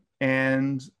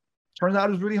 And turns out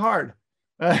it was really hard.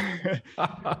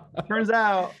 Turns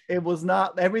out it was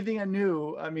not everything I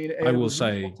knew. I mean, I will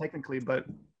say technically, but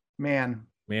man,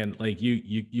 like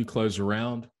you close a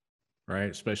round,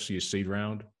 right? Especially a seed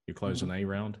round, you close an A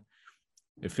round.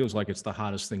 It feels like it's the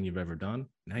hardest thing you've ever done.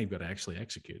 Now you've got to actually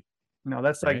execute. No,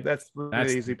 that's right? That's really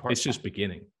the easy part. It's just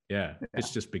beginning. Yeah,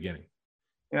 it's just beginning.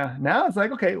 Yeah. Now it's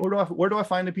like, okay, where do I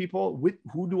find the people?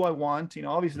 Who do I want? You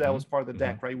know, obviously that was part of the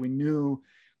deck, right? We knew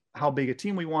how big a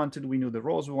team we wanted. We knew the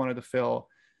roles we wanted to fill.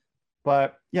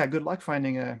 But yeah, good luck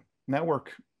finding a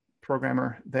network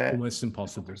programmer that almost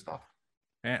impossible stuff.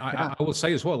 And I will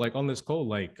say as well, like on this call,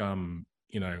 like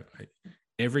you know,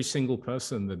 every single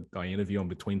person that I interview on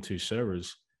Between Two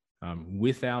Servers,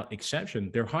 without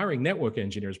exception, they're hiring network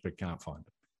engineers but can't find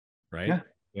them, right?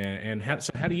 And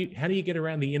how do you get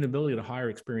around the inability to hire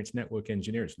experienced network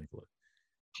engineers, Nicola?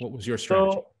 What was your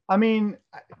strategy? So, I mean,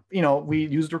 you know, we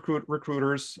used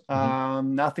recruiters.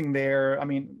 Nothing there. I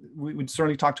mean, we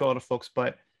certainly talked to a lot of folks,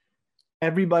 but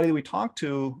everybody we talked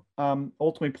to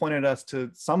ultimately pointed us to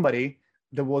somebody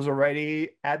that was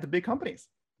already at the big companies.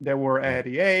 They were at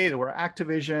EA, they were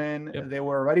Activision, they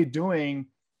were already doing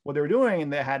what they were doing,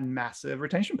 and they had massive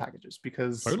retention packages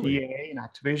because EA and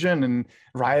Activision and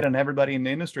Riot and everybody in the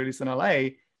industry, at least in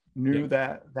LA, knew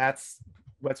that that's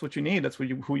what you need. That's who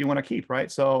you want to keep, right?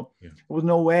 So there was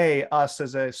no way us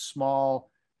as a small,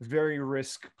 very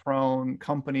risk-prone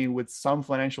company with some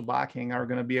financial backing are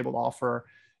going to be able to offer,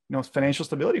 you know, financial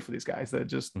stability for these guys. That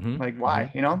just like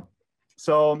why, you know?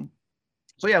 So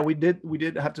yeah, we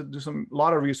did have to do a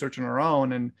lot of research on our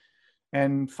own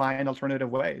and find alternative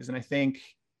ways. And I think,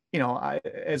 you know,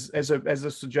 as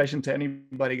a suggestion to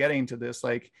anybody getting into this,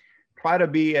 like try to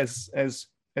be as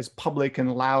public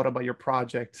and loud about your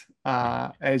project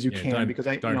as you can, because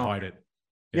don't hide it.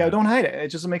 Don't hide it. It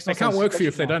just makes no sense. It can't work for you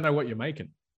if they don't know what you're making.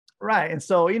 Right. And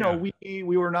so, you know, we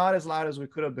were not as loud as we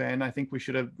could have been. I think we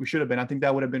should have been. I think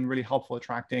that would have been really helpful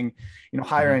attracting, you know,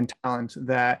 higher end talent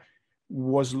that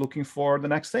was looking for the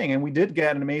next thing. And we did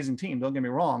get an amazing team, don't get me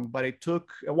wrong, but it took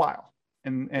a while.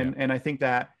 And I think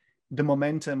that the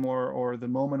momentum or the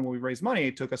moment where we raised money,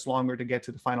 it took us longer to get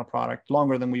to the final product,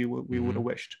 longer than we would have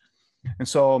wished. And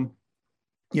so,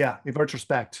 yeah, in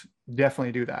retrospect,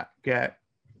 definitely do that.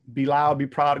 Be loud, be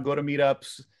proud, go to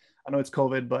meetups. I know it's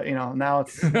COVID, but you know, now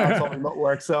it's all remote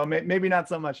work. So maybe not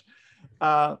so much.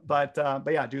 But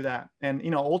yeah, do that. And,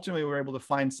 you know, ultimately we were able to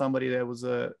find somebody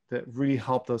that really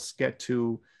helped us get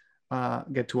to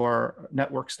our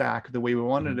network stack the way we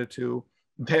wanted it to.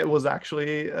 That was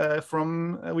actually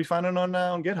we found it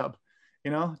on GitHub,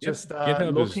 you know, just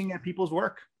looking at people's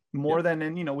work more than,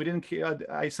 and, you know, we didn't care.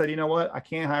 I said, you know what, I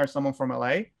can't hire someone from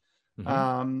LA.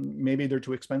 Maybe they're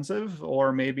too expensive,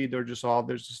 or maybe there's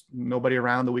just nobody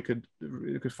around that we could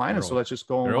find. And so let's just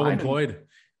go. They're all employed.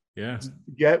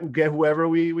 Get whoever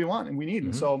we want and we need.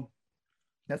 And so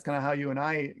that's kind of how you and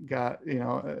I got,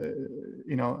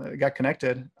 got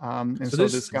connected. And so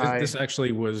this guy, this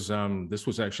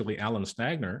was actually Alan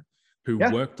Stagner, who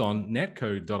worked on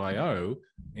netcode.io,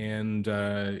 and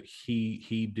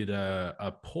he did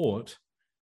a port.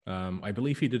 I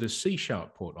believe he did a C#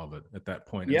 port of it at that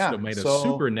point. And so made a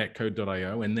super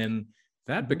netcode.io, and then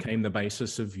that became the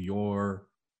basis of your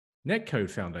netcode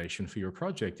foundation for your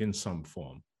project in some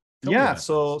form.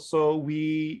 So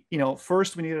we, you know,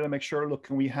 first we needed to make sure, look,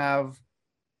 can we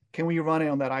run it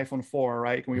on that iPhone 4,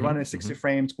 right? Can we run it at 60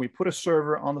 frames? Can we put a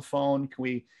server on the phone? Can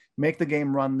we make the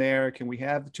game run there? Can we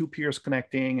have the two peers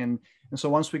connecting? And so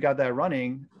once we got that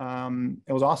running,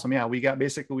 it was awesome. Yeah, we got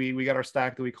our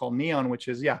stack that we call Neon, which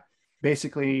is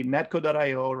basically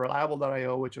netcode.io,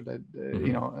 reliable.io, which are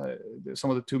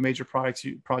some of the two major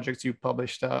projects you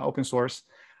published open source,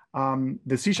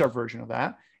 the C# version of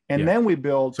that. And then we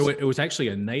built. So it was actually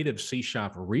a native C#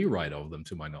 rewrite of them,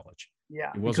 to my knowledge.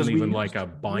 Yeah. It wasn't even like a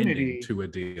binding Unity to a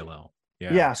DLL.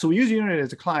 Yeah. So we use Unity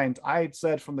as a client. I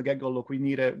said from the get-go, look, we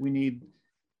need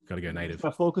got to go native.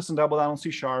 Focus and double down on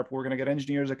C#. We're going to get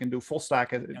engineers that can do full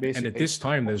stack. Basically. And at this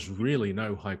time, there's really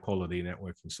no high quality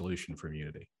networking solution from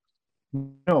Unity.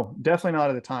 No, definitely not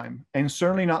at the time. And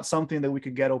certainly not something that we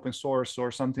could get open source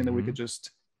or something that we could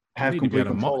just have complete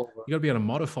control over. You got to be able to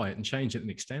modify it and change it and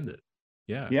extend it.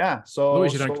 Yeah. So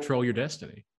otherwise you don't control your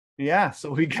destiny. Yeah,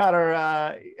 so we got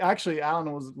our actually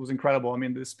Alan was incredible. I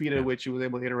mean, the speed at which he was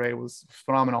able to iterate was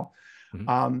phenomenal.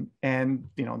 And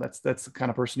that's the kind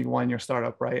of person you want in your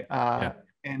startup, right?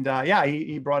 And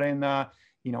he brought in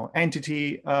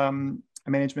entity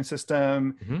management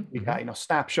system. We got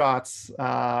snapshots,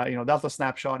 Delta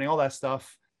snapshotting, all that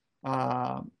stuff.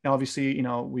 And obviously,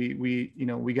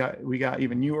 we got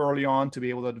even new early on to be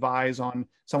able to advise on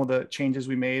some of the changes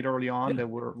we made early on that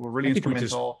were really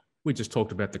instrumental. We just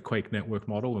talked about the Quake network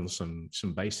model and some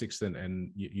basics,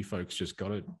 and you folks just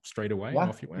got it straight away. Yeah,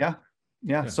 off you went.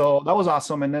 Yeah. So that was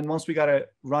awesome. And then once we got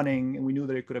it running and we knew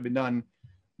that it could have been done,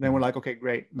 then we're like, okay,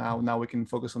 great. Now we can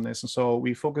focus on this. And so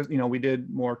we focused. We did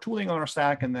more tooling on our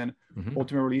stack, and then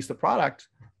ultimately released the product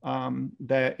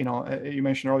that you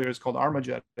mentioned earlier. It's called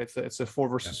Armajet. It's a 4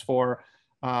 versus 4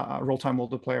 real-time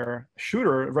multiplayer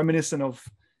shooter, reminiscent of.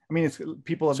 I mean, it's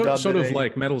people have dubbed sort of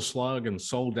like Metal Slug and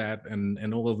Soldat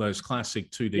and all of those classic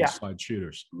 2D slide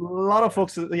shooters. A lot of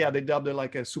folks, they dubbed it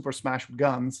like a Super Smash with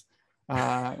guns.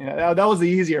 That was the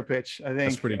easier pitch, I think.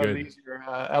 That's pretty good. The easier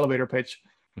elevator pitch.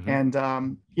 And I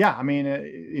mean,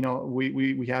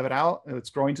 we have it out. It's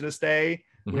growing to this day.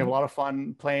 We have a lot of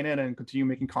fun playing it and continue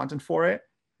making content for it.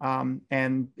 And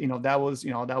that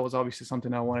was obviously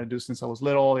something I wanted to do since I was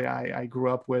little. I grew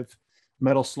up with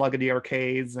Metal Slug at the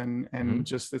arcades, and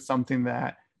just it's something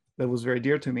that was very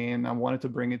dear to me, and I wanted to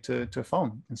bring it to a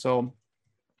phone. And so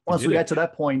once we got to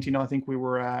that point, I think we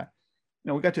were at,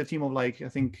 we got to a team of like, I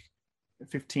think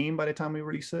 15 by the time we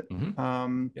released it.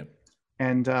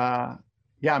 And I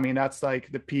mean, that's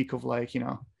like the peak of like,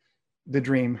 the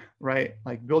dream, right?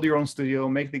 Like build your own studio,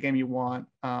 make the game you want,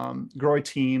 grow a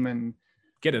team and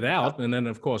get it out. And then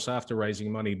of course, after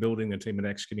raising money, building the team and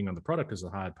executing on the product is the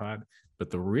hard part. But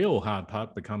the real hard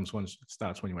part becomes when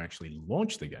you actually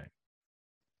launch the game.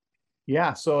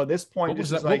 Yeah. So at this point,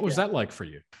 what was that like for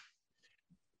you?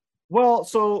 Well,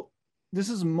 so this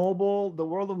is mobile, the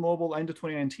world of mobile end of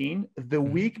 2019, the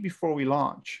week before we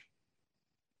launch,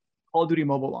 Call of Duty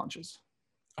mobile launches.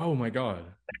 Oh my God.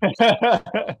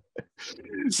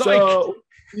 So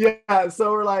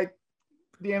we're like,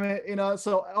 damn it,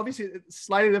 so obviously it's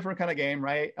slightly different kind of game,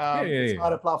 right? It's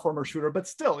not a platformer shooter, but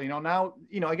still, now,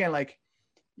 again, like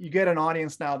you get an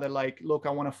audience now that like, look, I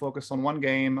want to focus on one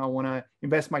game. I want to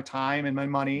invest my time and my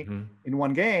money in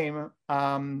one game.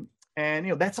 And,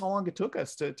 that's how long it took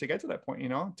us to get to that point,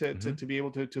 to be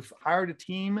able to hire the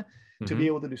team, to be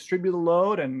able to distribute the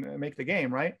load and make the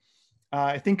game, right?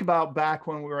 I think about back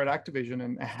when we were at Activision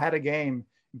and had a game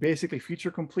basically feature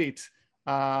complete,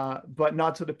 but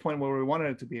not to the point where we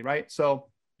wanted it to be, right? So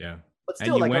but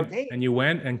still, and you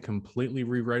went and completely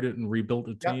rewrote it and rebuilt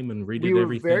the team and redid everything. We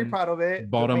were very proud of it.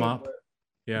 Bottom up.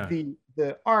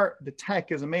 The art, the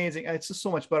tech is amazing. It's just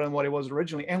so much better than what it was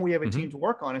originally, and we have a team to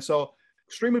work on it. So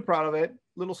extremely proud of it.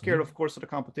 A little scared, of course, of the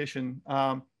competition,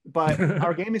 but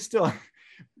our game is still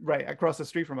right across the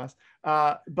street from us.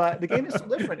 But the game is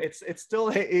still different. It's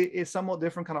still a somewhat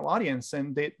different kind of audience,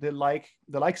 and they like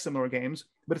similar games,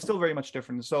 but it's still very much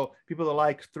different. So people that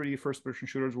like 3D first-person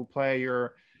shooters will play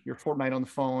your Fortnite on the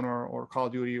phone, or Call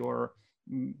of Duty, or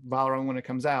Valorant when it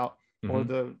comes out, or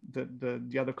the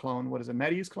other clone. What is it?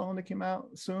 NetEase clone that came out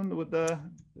soon with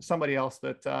somebody else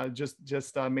that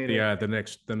just made it. The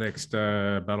next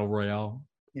Battle Royale.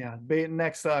 Yeah,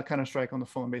 next Counter-Strike on the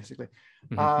phone, basically.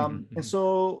 And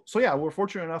so we're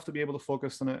fortunate enough to be able to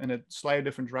focus in a slightly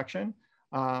different direction.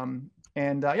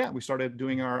 We started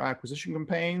doing our acquisition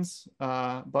campaigns,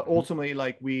 but ultimately,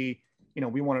 like we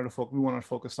wanted to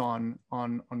focus on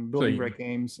building great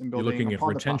games and building. You're looking at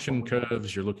retention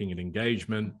curves. You're looking at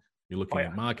engagement. You're looking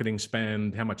at marketing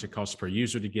spend, how much it costs per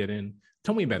user to get in.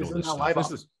 Tell me about all this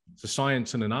stuff. It's a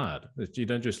science and an art. You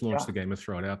don't just launch the game and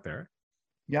throw it out there.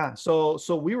 Yeah. So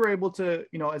we were able to,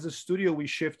 as a studio, we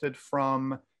shifted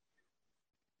from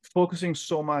focusing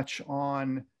so much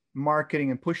on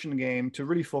marketing and pushing the game to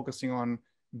really focusing on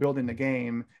building the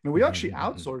game. And we actually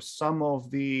outsourced some of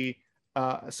the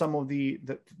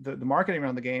marketing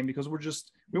around the game, because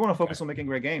we want to focus on making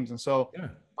great games. And so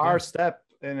our step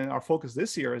and our focus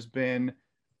this year has been,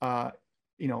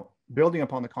 building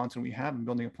upon the content we have and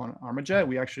building upon Armajet.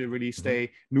 We actually released a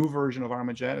new version of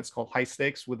Armajet. It's called High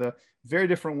Stakes, with a very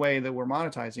different way that we're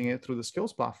monetizing it through the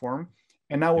skills platform.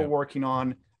 And now we're working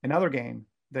on another game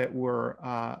that we're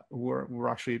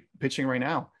actually pitching right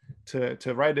now to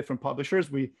write different publishers.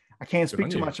 I can't speak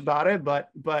too much about it,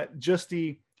 but just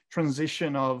the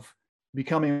transition of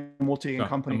becoming a multi-game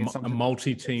company, a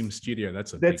multi-team studio.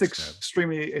 That's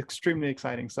extremely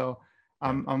exciting. So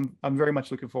I'm very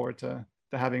much looking forward to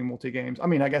having multi games. I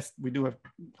mean, I guess we do have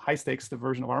High Stakes, the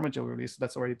version of Armajet we released.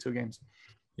 That's already 2 games.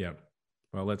 Yeah.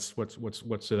 Well, what's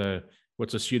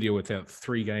what's a studio without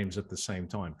 3 games at the same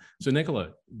time? So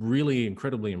Nicola, really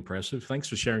incredibly impressive. Thanks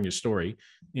for sharing your story.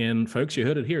 And folks, you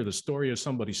heard it here, the story of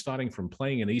somebody starting from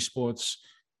playing in esports,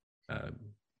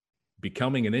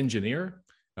 becoming an engineer,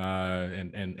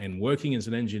 and working as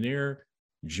an engineer,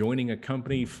 joining a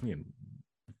company,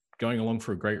 going along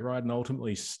for a great ride, and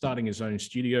ultimately starting his own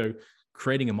studio,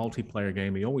 creating a multiplayer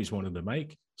game he always wanted to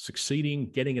make,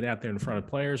 succeeding, getting it out there in front of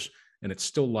players, and it's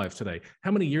still live today. How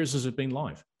many years has it been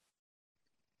live?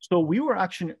 So we were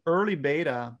actually early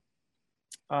beta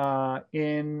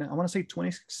in, I want to say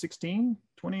 2016,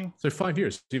 20. So 5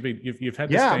 years. You've had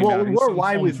this game well, out in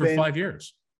worldwide we've for been 5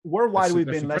 years. Worldwide we've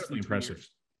been less than 2 impressive. years.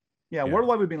 Yeah,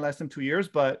 worldwide we've been less than 2 years,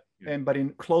 but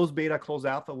in closed beta, closed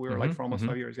alpha, we were like for almost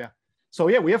 5 years. Yeah. So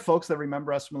yeah, we have folks that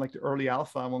remember us from like the early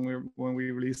alpha when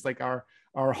we released like our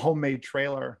homemade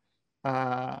trailer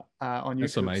on YouTube.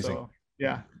 That's amazing. So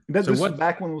yeah, this was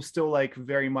back when it was still like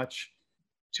very much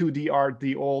 2D art,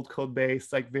 the old code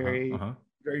base, like very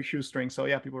shoestring. So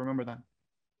yeah, people remember that.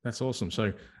 That's awesome.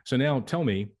 So now tell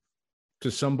me, to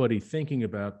somebody thinking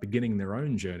about beginning their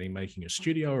own journey, making a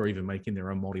studio or even making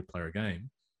their own multiplayer game,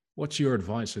 what's your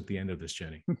advice at the end of this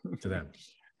journey to them?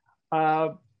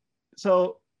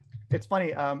 So it's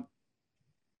funny.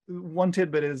 One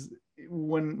tidbit is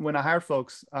when I hire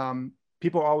folks,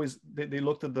 people are always they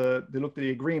looked at the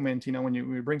agreement. When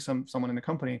you bring someone in the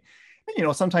company.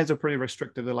 And, sometimes they're pretty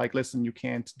restrictive. They're like, listen, you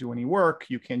can't do any work.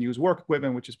 You can use work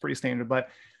equipment, which is pretty standard. But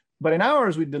in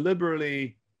ours, we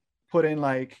deliberately put in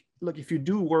like, look, if you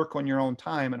do work on your own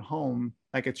time at home,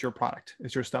 like it's your product,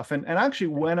 it's your stuff. And actually,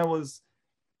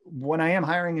 when I am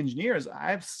hiring engineers,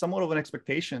 I have somewhat of an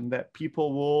expectation that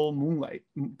people will moonlight.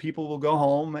 People will go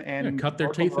home and cut their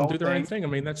teeth and do their own thing. I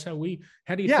mean, that's how do you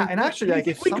and actually, like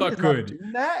if somebody's not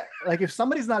doing that, like if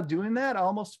somebody's not doing that,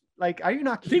 almost like, are you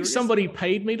not curious? I think somebody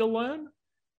paid me to learn?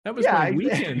 That was my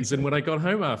weekends and when I got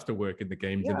home after work in the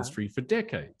games industry for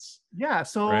decades. Yeah.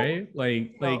 So right,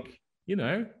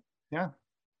 Yeah.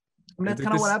 I mean, that's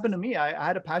kind of what happened to me. I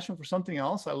had a passion for something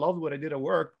else. I loved what I did at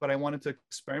work, but I wanted to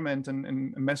experiment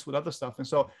and mess with other stuff. And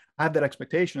so I had that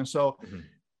expectation. So,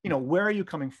 where are you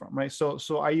coming from, right? So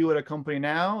are you at a company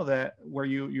now where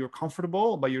you're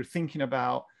comfortable, but you're thinking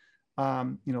about,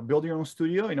 building your own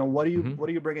studio? What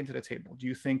do you bring to the table? Do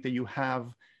you think that you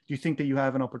have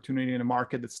an opportunity in a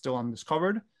market that's still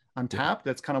undiscovered, untapped?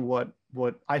 That's kind of what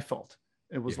I felt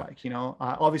it was like.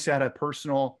 Obviously I had a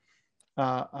personal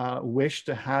wish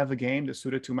to have a game that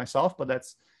suited to myself, but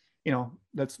that's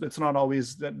not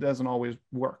always, that doesn't always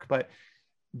work. But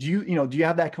do you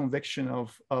have that conviction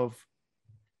of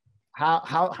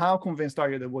how convinced are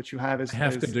you that what you have is, I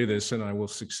have to do this and I will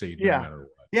succeed no matter what.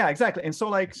 Yeah, exactly. And so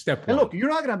like, step one. And look, you're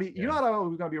not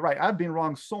always gonna be right. I've been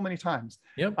wrong so many times.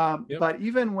 But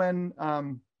even when I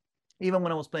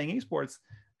was playing esports,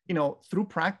 through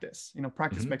practice,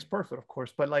 practice makes perfect, of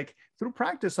course, but like through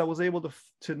practice, I was able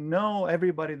to know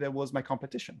everybody that was my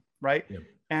competition, right?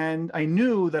 And I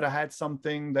knew that I had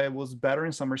something that was better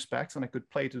in some respects and I could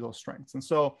play to those strengths. And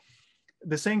so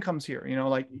the same comes here, do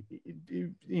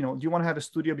you want to have a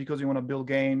studio because you want to build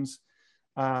games,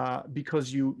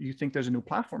 because you think there's a new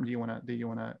platform you want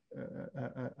to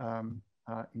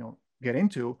get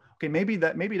into? Okay, maybe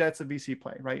that's a VC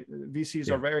play, right?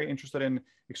 VCs are very interested in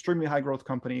extremely high growth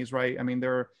companies, right? I mean,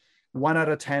 they're 1 out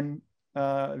of 10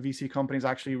 VC companies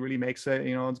actually really makes it.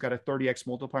 It's got a 30x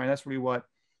multiplier, and that's really what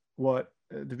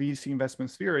the VC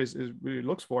investment sphere is really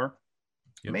looks for.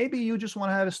 Maybe you just want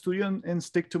to have a studio and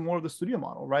stick to more of the studio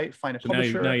model, right? Find a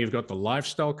publisher. Now you've got the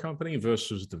lifestyle company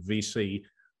versus the VC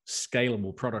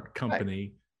scalable product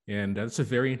company. Right. And that's a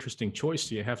very interesting choice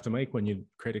you have to make when you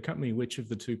create a company. Which of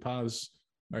the two paths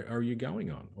are you going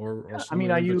on, or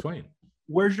somewhere in between?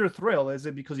 Where's your thrill? Is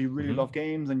it because you really love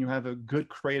games and you have a good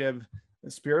creative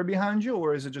spirit behind you,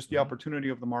 or is it just the opportunity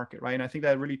of the market, right? And I think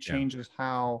that really changes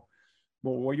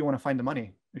where you want to find the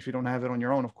money if you don't have it on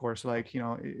your own, of course. Like,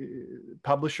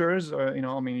 publishers,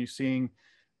 you're seeing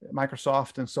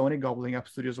Microsoft and Sony gobbling up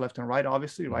studios left and right,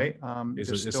 obviously, right?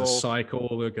 It's a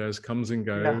cycle that comes and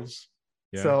goes.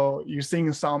 Yeah. So you're seeing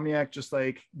Insomniac just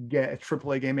like get a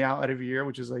AAA game out every year,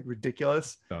 which is like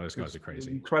ridiculous. Oh, those guys are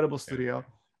crazy. Incredible studio.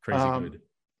 Crazy good.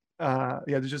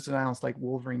 They just announced like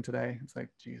Wolverine today. It's like,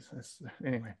 Jesus.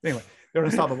 Anyway, they're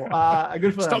unstoppable.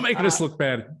 Good for them. Stop making us look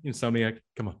bad, Insomniac.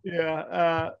 Come on.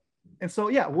 Yeah. And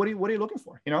so, what are you looking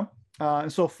for?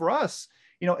 And so for us,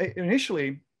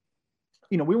 initially,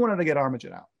 we wanted to get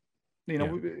Armageddon out.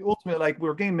 Ultimately, like,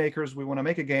 we're game makers. We want to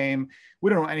make a game. We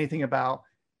don't know anything about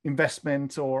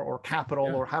investment or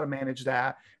capital or how to manage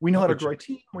that. We know how to grow a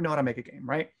team. We know how to make a game,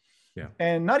 right? Yeah.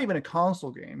 And not even a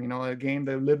console game, a game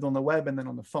that lived on the web and then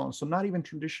on the phone. So not even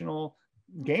traditional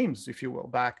games, if you will,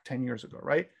 back 10 years ago,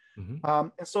 right?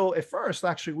 And so at first,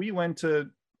 actually, we went to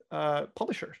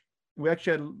publishers. We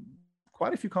actually had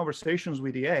quite a few conversations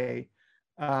with EA,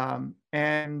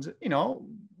 and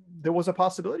there was a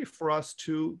possibility for us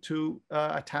to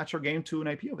attach our game to an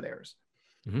IP of theirs,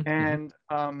 and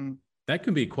that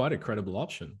can be quite a credible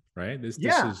option, right? This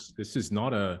is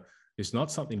not it's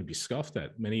not something to be scoffed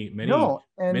at.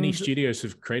 Many studios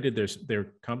have created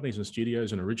their companies and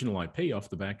studios and original IP off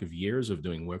the back of years of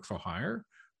doing work for hire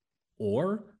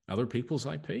or other people's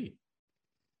IP.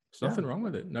 There's nothing wrong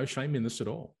with it. No shame in this at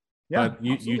all. Yeah, but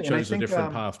you chose a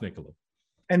different path, Nicola.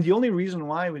 And the only reason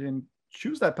why we didn't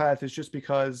choose that path is just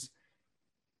because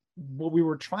what we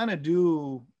were trying to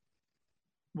do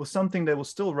was something that was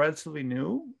still relatively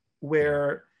new,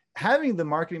 where having the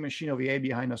marketing machine of EA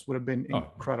behind us would have been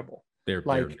incredible. It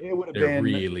would have been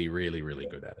really, really, really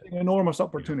good at it. An enormous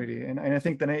opportunity. And I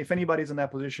think that if anybody's in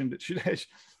that position,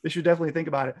 they should definitely think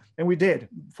about it. And we did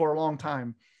for a long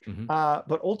time.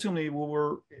 But ultimately,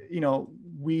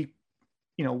 we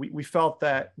felt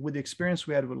that with the experience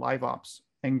we had with live ops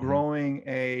and growing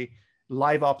a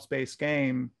live ops based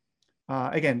game,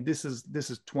 again, this is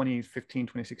 2015,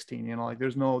 2016, like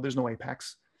there's no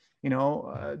Apex,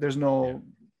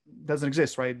 doesn't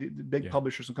exist, right? The big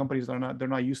publishers and companies they're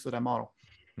not used to that model.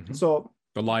 So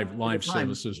the live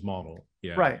services model.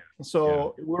 Right.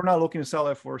 So we're not looking to sell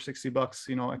it for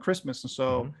 $60, at Christmas. And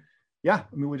so,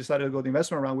 we decided to go the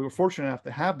investment round. We were fortunate enough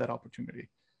to have that opportunity.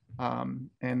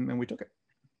 And we took it.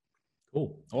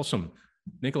 Cool. Awesome.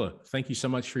 Nicola, thank you so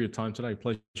much for your time today.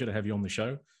 Pleasure to have you on the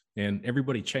show. And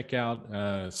everybody check out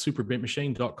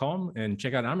superbitmachine.com and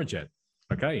check out Armorjet.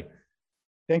 Okay.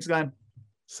 Thanks, Glenn.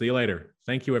 See you later.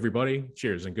 Thank you, everybody.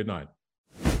 Cheers and good night.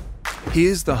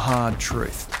 Here's the hard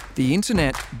truth. The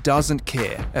internet doesn't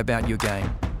care about your game.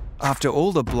 After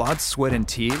all the blood, sweat and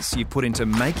tears you put into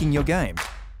making your game,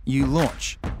 you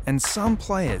launch, and some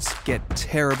players get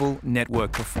terrible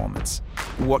network performance.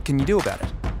 What can you do about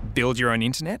it? Build your own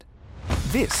internet?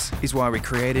 This is why we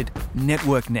created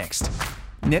Network Next.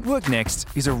 Network Next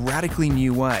is a radically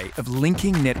new way of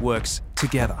linking networks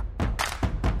together.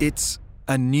 It's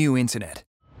a new internet.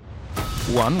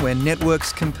 One where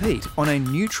networks compete on a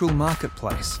neutral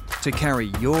marketplace to carry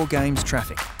your game's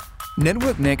traffic.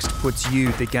 Network Next puts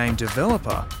you, the game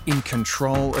developer, in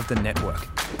control of the network.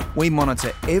 We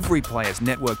monitor every player's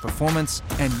network performance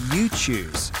and you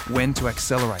choose when to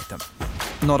accelerate them.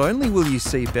 Not only will you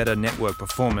see better network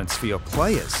performance for your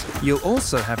players, you'll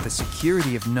also have the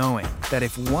security of knowing that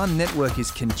if one network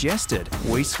is congested,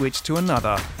 we switch to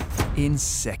another in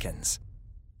seconds.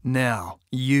 Now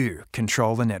you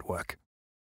control the network.